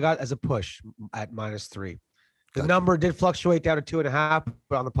Bills I got as a push at -3. The number did fluctuate down to 2.5,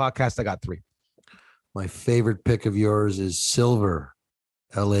 but on the podcast I got 3. My favorite pick of yours is Silver,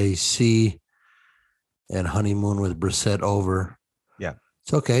 LAC, and honeymoon with Brissett over. Yeah.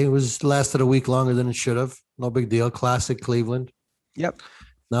 It's okay. It lasted a week longer than it should have. No big deal. Classic Cleveland. Yep.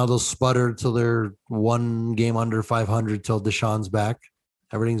 Now they'll sputter till they're 1 game under 500 till Deshaun's back.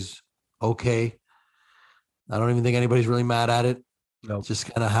 Everything's okay. I don't even think anybody's really mad at it. No. It's just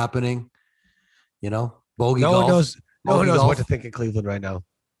kind of happening. Bogey golf. No one knows golf. what to think of Cleveland right now.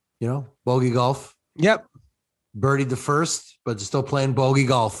 Bogey golf. Yep. Birdied the first, but still playing bogey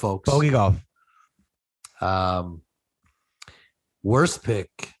golf, folks. Bogey golf. Worst pick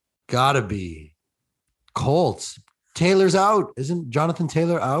gotta be Colts. Taylor's out. Isn't Jonathan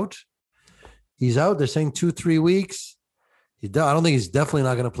Taylor out? He's out. They're saying 2-3 weeks. I don't think he's definitely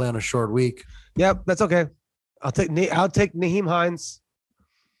not going to play on a short week. Yep, that's okay. I'll take Nyheim Hines.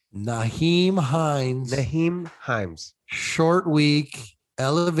 Nyheim Hines. Short week.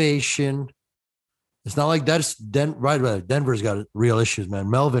 Elevation. It's not like that's right. Denver's got real issues, man.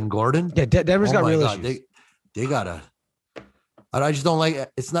 Melvin Gordon. Yeah, Denver's got real issues. They gotta I just don't like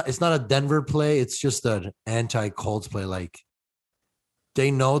it's not a Denver play. It's just an anti-Colts play. Like they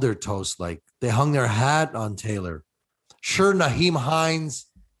know they're toast. Like they hung their hat on Taylor. Sure, Naheem Hines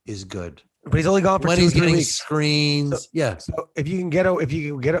is good. But he's only gone for When 2 he's getting weeks. screens. So if you can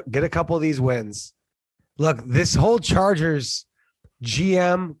get a couple of these wins, look, this whole Chargers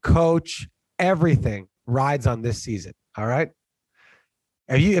GM, coach, everything rides on this season. All right.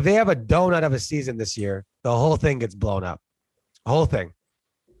 If they have a donut of a season this year, the whole thing gets blown up. Whole thing.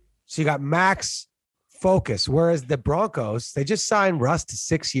 So you got max focus, whereas the Broncos, they just signed Russ to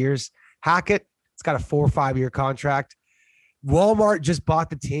 6 years. Hackett, it's got a 4 or 5 year contract. Walmart just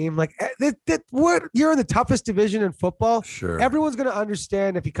bought the team. Like, what? You're in the toughest division in football. Sure. Everyone's going to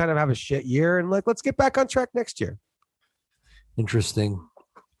understand if you kind of have a shit year, and like, let's get back on track next year. Interesting.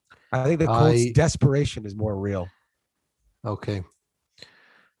 I think the Colts' desperation is more real. Okay.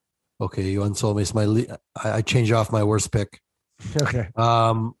 You unsold me. It's I changed off my worst pick. Okay.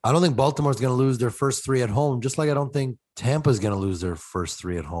 I don't think Baltimore's going to lose their first 3 at home, just like I don't think Tampa's going to lose their first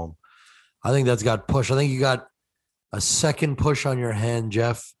 3 at home. I think that's got push. I think you got a second push on your hand,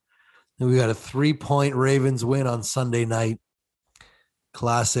 Jeff. And we got a 3-point Ravens win on Sunday night.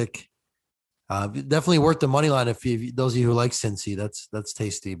 Classic. Definitely worth the money line if those of you who like Cincy. That's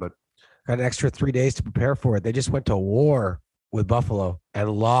tasty. But got an extra 3 days to prepare for it. They just went to war with Buffalo and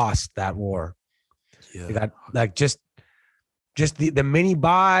lost that war. yeah, They got like just the mini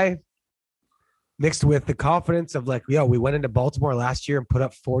bye mixed with the confidence of like, we went into Baltimore last year and put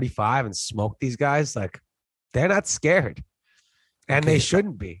up 45 and smoked these guys. Like, they're not scared, and they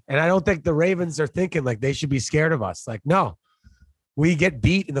shouldn't be. And I don't think the Ravens are thinking like they should be scared of us. Like, no, we get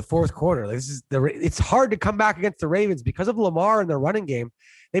beat in the fourth quarter. Like, it's hard to come back against the Ravens because of Lamar and their running game.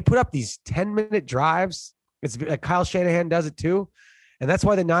 They put up these 10-minute drives. It's like Kyle Shanahan does it too. And that's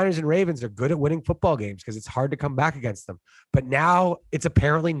why the Niners and Ravens are good at winning football games, because it's hard to come back against them. But now it's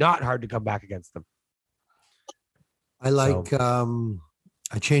apparently not hard to come back against them. I like.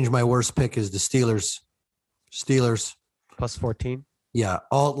 I changed my worst pick is the Steelers. Plus 14. Yeah,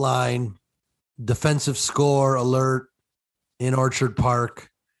 alt line, defensive score alert in Orchard Park.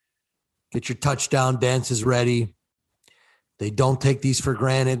 Get your touchdown dances ready. They don't take these for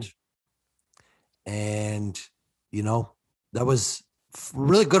granted. And, that was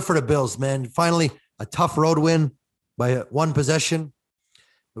really good for the Bills, man. Finally, a tough road win by 1 possession.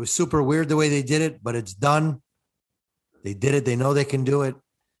 It was super weird the way they did it, but it's done. They did it. They know they can do it.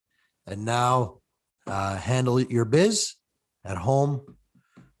 And now handle your biz at home.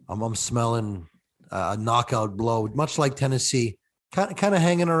 I'm smelling a knockout blow, much like Tennessee. Kind of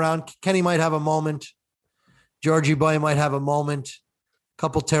hanging around. Kenny might have a moment. Georgie Boy might have a moment.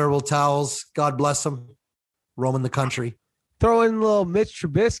 Couple terrible towels. God bless him. Roaming the country. Throw in a little Mitch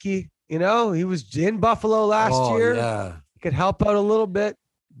Trubisky. He was in Buffalo last year. Yeah. He could help out a little bit.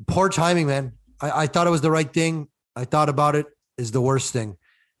 Poor timing, man. I thought it was the right thing. I thought about it is the worst thing.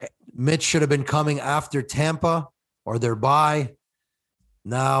 Mitch should have been coming after Tampa or their bye.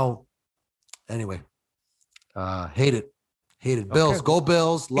 Now, anyway, hate it. Bills, Okay. Go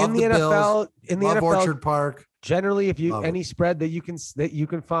Bills. Love the NFL, Bills. In the Love NFL, Orchard Park. generally, if you Love any spread that you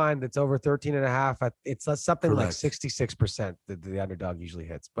can find that's over 13.5, it's something like Correct. 66% that the underdog usually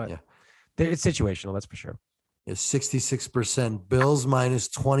hits. But Yeah. it's situational, that's for sure. It's 66%. Bills minus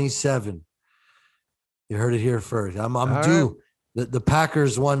 27. You heard it here first. I'm All due. The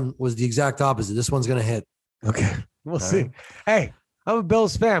Packers one was the exact opposite. This one's going to hit. Okay, we'll see. right. Hey, I'm a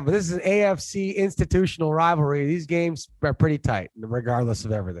Bills fan, but this is an AFC institutional rivalry. These games are pretty tight, regardless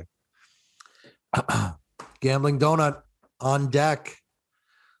of everything. Gambling Donut on deck.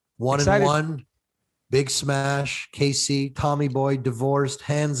 1-1. Big smash. KC, Tommy Boy, divorced,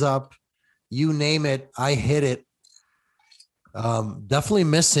 hands up. You name it. I hit it. Definitely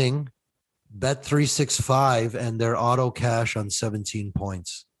missing Bet365 and their auto cash on 17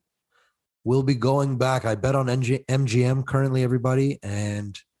 points. We'll be going back. I bet on MGM currently, everybody,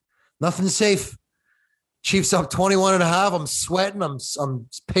 and nothing's safe. Chiefs up 21.5. I'm sweating. I'm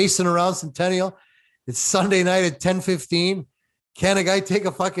pacing around Centennial. It's Sunday night at 10:15. Can a guy take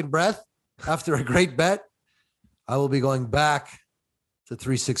a fucking breath after a great bet? I will be going back to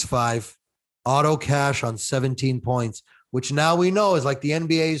 365. Auto cash on 17 points, which now we know is like the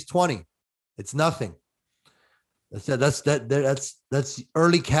NBA's 20. It's nothing. That's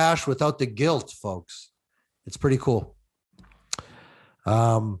early cash without the guilt, folks. It's pretty cool.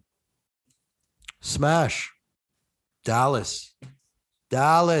 Smash. Dallas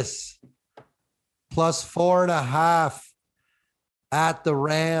plus 4.5 at the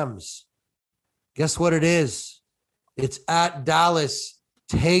Rams. Guess what it is? It's at Dallas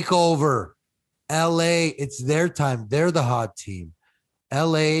takeover LA, it's their time. They're the hot team.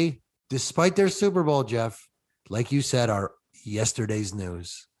 LA, despite their Super Bowl, Jeff, like you said, are yesterday's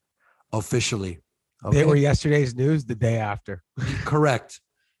news officially. Okay? They were yesterday's news the day after. Correct.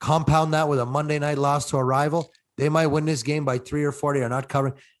 Compound that with a Monday night loss to a rival. They might win this game by 3 or 4. They are not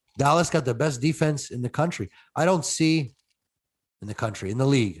covering. Dallas got the best defense in the country. I don't see in the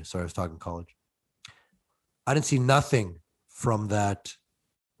league. Sorry, I was talking college. I didn't see nothing from that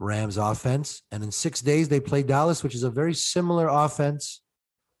Rams offense. And in 6 days, they played Dallas, which is a very similar offense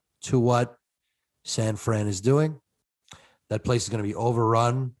to what San Fran is doing. That place is going to be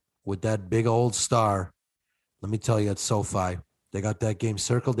overrun with that big old star. Let me tell you, at SoFi, they got that game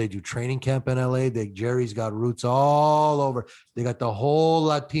circled. They do training camp in LA. Jerry's got roots all over. They got the whole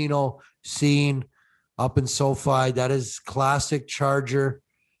Latino scene up in SoFi. That is classic Charger.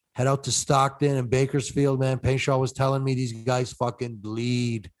 Head out to Stockton and Bakersfield, man. Payshaw was telling me these guys fucking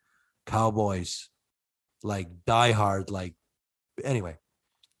bleed Cowboys. Like diehard. Like, anyway,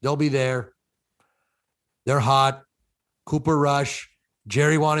 they'll be there. They're hot. Cooper Rush.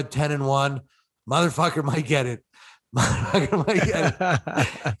 Jerry wanted 10-1. Motherfucker might get it. Motherfucker might get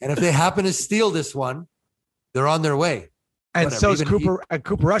it. And if they happen to steal this one, they're on their way. And Whatever. so is Cooper.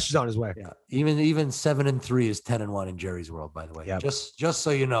 Cooper Rush is on his way. Yeah, even 7-3 is 10-1 in Jerry's world. By the way, Yep. just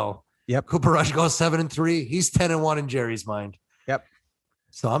so you know. Yep. Cooper Rush goes 7-3. He's 10-1 in Jerry's mind. Yep.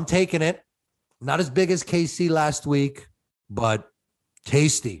 So I'm taking it. Not as big as KC last week, but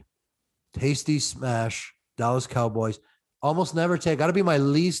tasty smash. Dallas Cowboys. Almost never take. Got to be my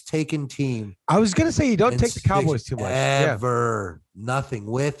least taken team. I was gonna say you don't in take the Cowboys too much. Ever. Nothing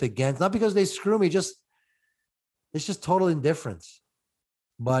with, against. Not because they screw me. It's just total indifference.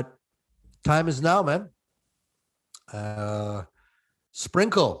 But time is now, man.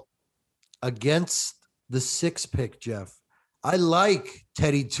 Sprinkle against the 6 pick, Jeff. I like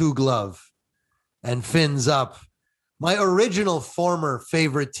Teddy Two Glove and fins up. My original former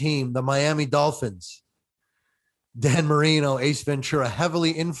favorite team, the Miami Dolphins. Dan Marino, Ace Ventura,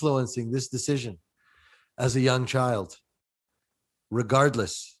 heavily influencing this decision as a young child.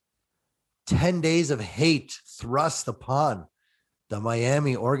 Regardless, 10 days of hate thrust upon the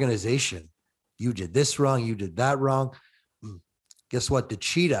Miami organization. You did this wrong. You did that wrong. Guess what? The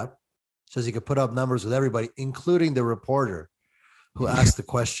cheetah says he could put up numbers with everybody, including the reporter who asked the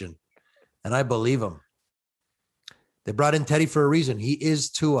question. And I believe him. They brought in Teddy for a reason. He is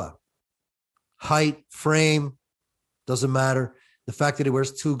Tua. Height, frame, doesn't matter. The fact that he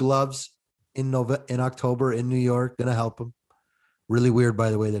wears 2 gloves in October in New York, going to help him. Really weird,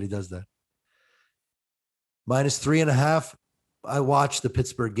 by the way, that he does that. -3.5. I watched the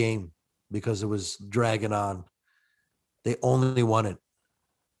Pittsburgh game because it was dragging on. They only won it,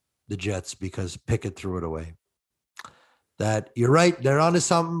 the Jets, because Pickett threw it away. That you're right, they're onto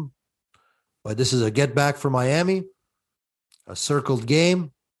something, but this is a get back for Miami, a circled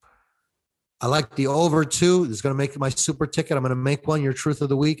game. I like the over 2. It's going to make my super ticket. I'm going to make one. Your truth of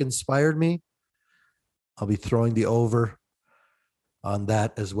the week inspired me. I'll be throwing the over on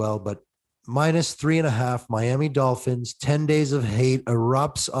that as well, but -3.5, Miami Dolphins, 10 days of hate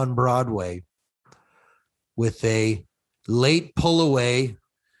erupts on Broadway with a late pull away,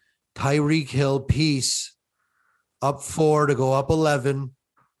 Tyreek Hill piece, up 4 to go up 11,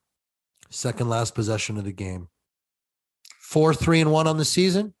 second last possession of the game. 4-3-1 on the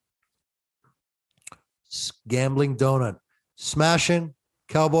season. Gambling donut. Smashing,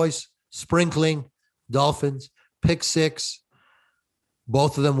 Cowboys, sprinkling, Dolphins, pick 6.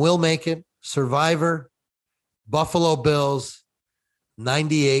 Both of them will make it. Survivor, Buffalo Bills,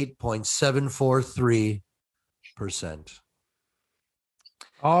 98.743%.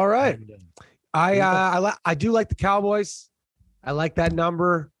 All right. I do like the Cowboys. I like that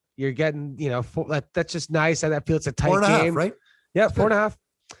number. You're getting, that's just nice. I feel it's a tight 4.5, game, right? Yeah, 4.5.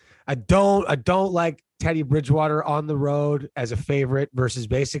 I don't like Teddy Bridgewater on the road as a favorite versus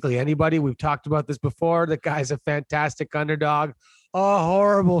basically anybody. We've talked about this before. The guy's a fantastic underdog, a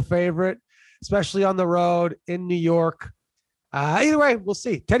horrible favorite, especially on the road in New York. Either way, we'll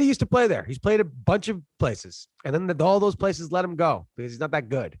see. Teddy used to play there. He's played a bunch of places, and then all those places let him go because he's not that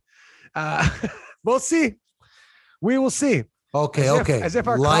good. We'll see. We will see. Okay. As if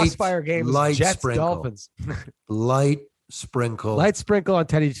our crossfire game is Jets sprinkle. Dolphins. Light sprinkle. Light sprinkle on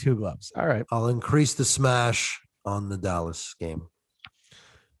Teddy Two Gloves. All right. I'll increase the smash on the Dallas game.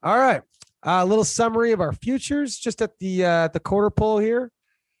 All right. A little summary of our futures just at the quarter pull here.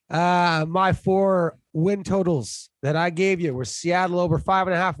 My 4 win totals that I gave you were Seattle over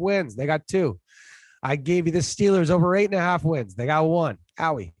 5.5 wins. They got 2. I gave you the Steelers over 8.5 wins. They got 1.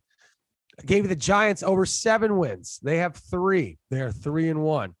 Owie. I gave you the Giants over 7 wins. They have 3. They are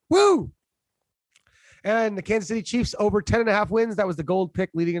 3-1. Woo! And the Kansas City Chiefs over 10.5 wins. That was the gold pick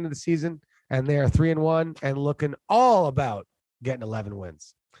leading into the season. And they are 3-1 and looking all about getting 11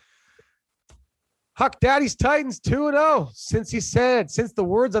 wins. Huck Daddy's Titans 2-0. Since the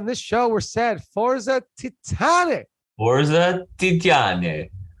words on this show were said, Forza Titane. Forza Titane.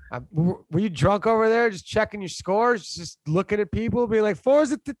 Were you drunk over there just checking your scores, just looking at people, being like,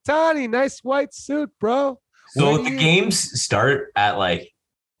 Forza Titani, nice white suit, bro? So the games start at like,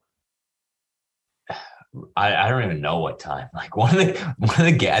 I don't even know what time. Like one of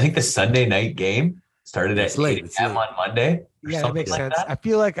the I think the Sunday night game started at 8 p.m. on Monday. Yeah, that makes sense. That. I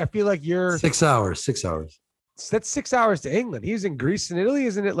feel like you're 6 hours. That's 6 hours to England. He's in Greece and Italy,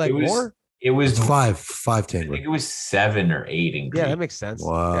 isn't it? Like more? It was five to I England. think it was 7 or 8 in Greece. Yeah, that makes sense.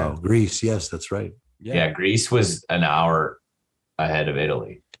 Wow, yeah. Greece. Yes, that's right. Yeah, Greece was an hour ahead of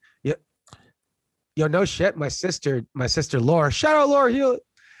Italy. Yep. Yo, no shit. My sister Laura. Shout out Laura Hewlett.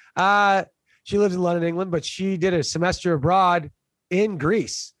 She lives in London, England, but she did a semester abroad in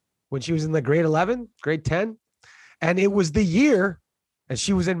Greece when she was in the grade 11, grade 10, and it was the year, and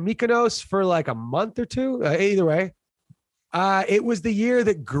she was in Mykonos for like a month or two. Either way, it was the year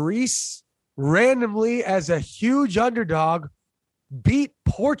that Greece randomly, as a huge underdog, beat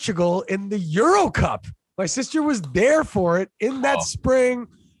Portugal in the Euro Cup. My sister was there for it in that spring.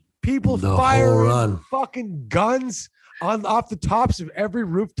 People firing fucking guns off the tops of every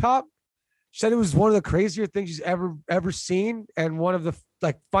rooftop. She said it was one of the crazier things she's ever seen, and one of the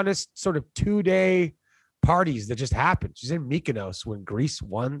like funnest sort of 2-day parties that just happened. She's in Mykonos when Greece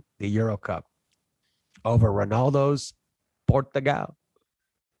won the Euro Cup over Ronaldo's Portugal.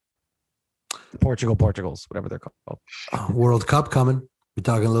 Portugals, whatever they're called. World Cup coming. We're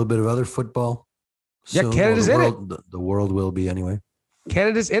talking a little bit of other football. Yeah, soon. Canada's in it. The world will be anyway.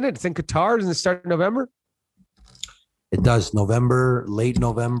 Canada's in it. It's in Qatar. Doesn't it start in November? It does. Late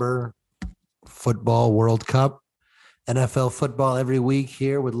November. Football World Cup. NFL football every week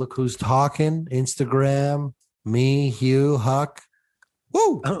here with Look Who's Talking. Instagram. Me, Hugh, Huck.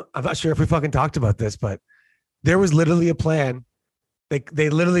 Woo! I'm not sure if we fucking talked about this, but there was literally a plan. They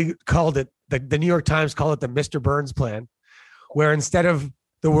literally called it, the New York Times called it the Mr. Burns plan, where instead of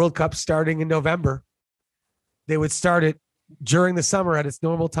the World Cup starting in November, they would start it during the summer at its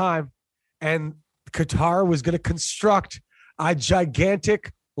normal time. And Qatar was going to construct a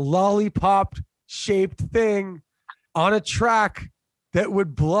gigantic lollipop-shaped thing on a track that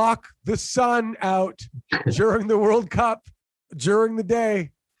would block the sun out during the World Cup during the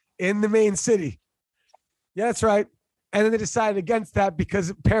day in the main city. Yeah, that's right. And then they decided against that because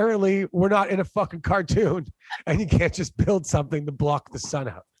apparently we're not in a fucking cartoon and you can't just build something to block the sun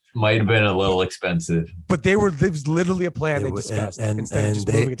out. Might have been a little expensive. But there was literally a plan they discussed instead of just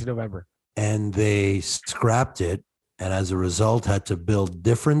moving it to November. And they scrapped it, and as a result had to build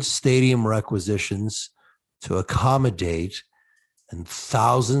different stadium requisitions to accommodate, and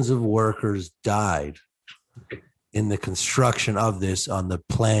thousands of workers died in the construction of this on the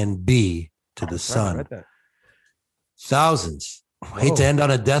plan B to the sun. Thousands. I hate to end on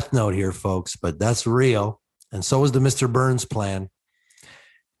a death note here, folks, but that's real. And so was the Mr. Burns plan.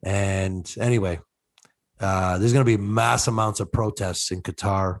 And anyway, there's going to be mass amounts of protests in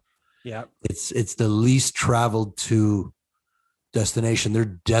Qatar. Yeah. It's the least traveled to destination.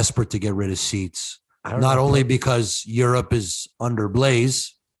 They're desperate to get rid of seats. Not only because Europe is under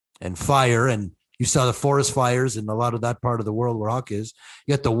blaze and fire, and you saw the forest fires in a lot of that part of the world where Huck is.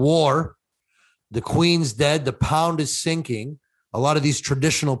 You got the war. The Queen's dead. The pound is sinking. A lot of these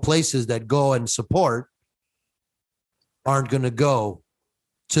traditional places that go and support aren't going to go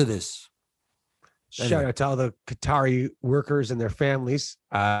to this. Shout out to all the Qatari workers and their families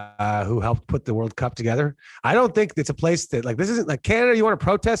who helped put the World Cup together. I don't think it's a place that, like, this isn't like Canada. You want to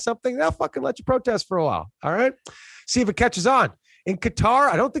protest something? They'll fucking let you protest for a while. All right. See if it catches on. In Qatar,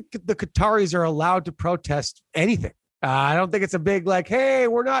 I don't think the Qataris are allowed to protest anything. I don't think it's a big, like, hey,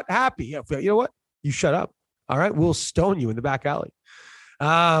 we're not happy. You know what? You shut up. All right. We'll stone you in the back alley.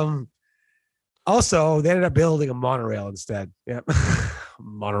 Also, they ended up building a monorail instead. Yeah.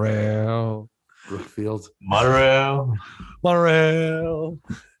 Monorail. Brookfield. Monorail. Monorail.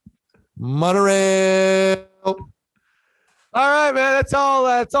 Monorail. All right, man. That's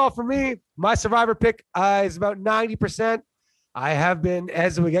all for me. My survivor pick is about 90%. I have been,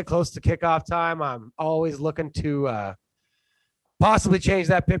 as we get close to kickoff time, I'm always looking to possibly change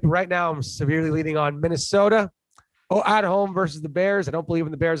that pick. But right now, I'm severely leaning on Minnesota. Oh, at home versus the Bears. I don't believe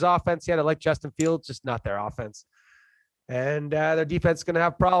in the Bears' offense yet. I like Justin Fields, just not their offense. And their defense is going to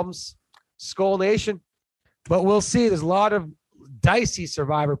have problems. Skull Nation. But we'll see. There's a lot of dicey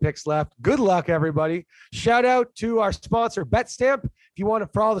survivor picks left. Good luck, everybody. Shout out to our sponsor, BetStamp. If you want it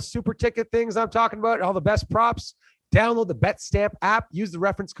for all the super ticket things I'm talking about, all the best props, download the BetStamp app. Use the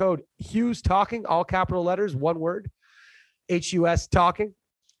reference code Hughes Talking, all capital letters, one word, HUS Talking.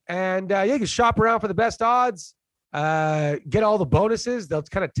 And you can shop around for the best odds, get all the bonuses. They'll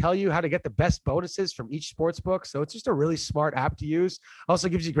kind of tell you how to get the best bonuses from each sports book. So it's just a really smart app to use. Also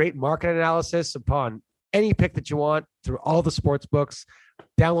gives you great market analysis upon any pick that you want through all the sports books.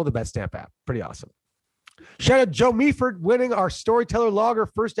 Download the BetStamp app. Pretty awesome. Shout out Joe Meaford winning our Storyteller Logger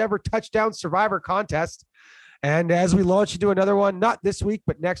first ever touchdown survivor contest. And as we launch into another one, not this week,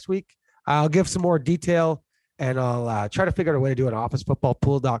 but next week, I'll give some more detail and I'll try to figure out a way to do it on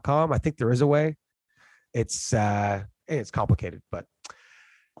officefootballpool.com. I think there is a way. It's complicated, but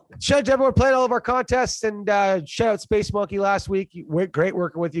shout out to everyone playing all of our contests, and shout out Space Monkey last week. Great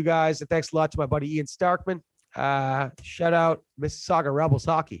working with you guys. And thanks a lot to my buddy Ian Starkman. Shout out Mississauga Rebels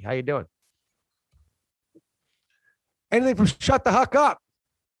Hockey. How you doing? Anything from Shut the Huck Up?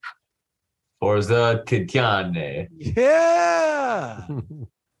 Forza Titiane. Yeah.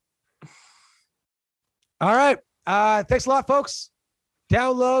 All right. Thanks a lot, folks.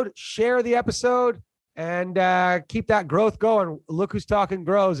 Download, share the episode, and keep that growth going. Look Who's Talking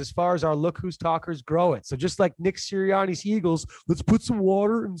grows as far as our Look Who's Talkers grow it. So just like Nick Sirianni's Eagles, let's put some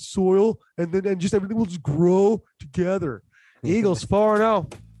water and soil, and just everything will just grow together. The Eagles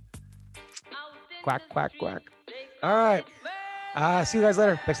 4-0. Quack, quack, quack. All right. See you guys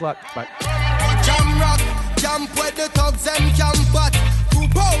later. Thanks a lot. Bye. Jam rock, jump with the thugs and camp at 2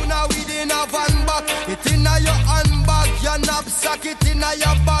 pound now within a van back. It in a your handbag, your knapsack, it in a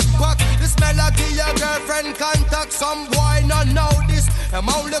your backpack. This melody your girlfriend contact. Some boy not know this. Them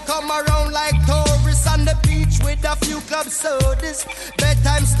only come around like tourists on the beach with a few club sodas,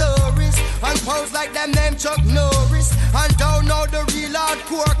 bedtime stories, and pose like them name Chuck Norris. And don't know the real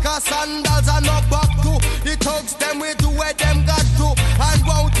hardcore, cause sandals are not back to. The thugs them we do where them got to. And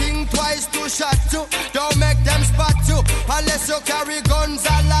won't think twice to shot to. Don't make them spot you, unless you carry guns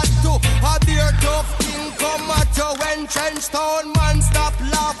a lot too. A beer tough thing come at you when trench town man stop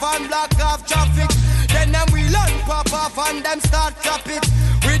laugh and block off traffic. Then them we learn pop off and them start chop it.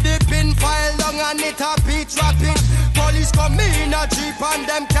 With the pin file long and it a beat rapid. Police come in a jeep and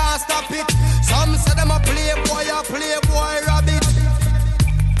them can't stop it. Some say them a playboy rabbit.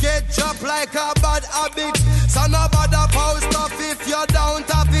 Get chopped like a bad habit.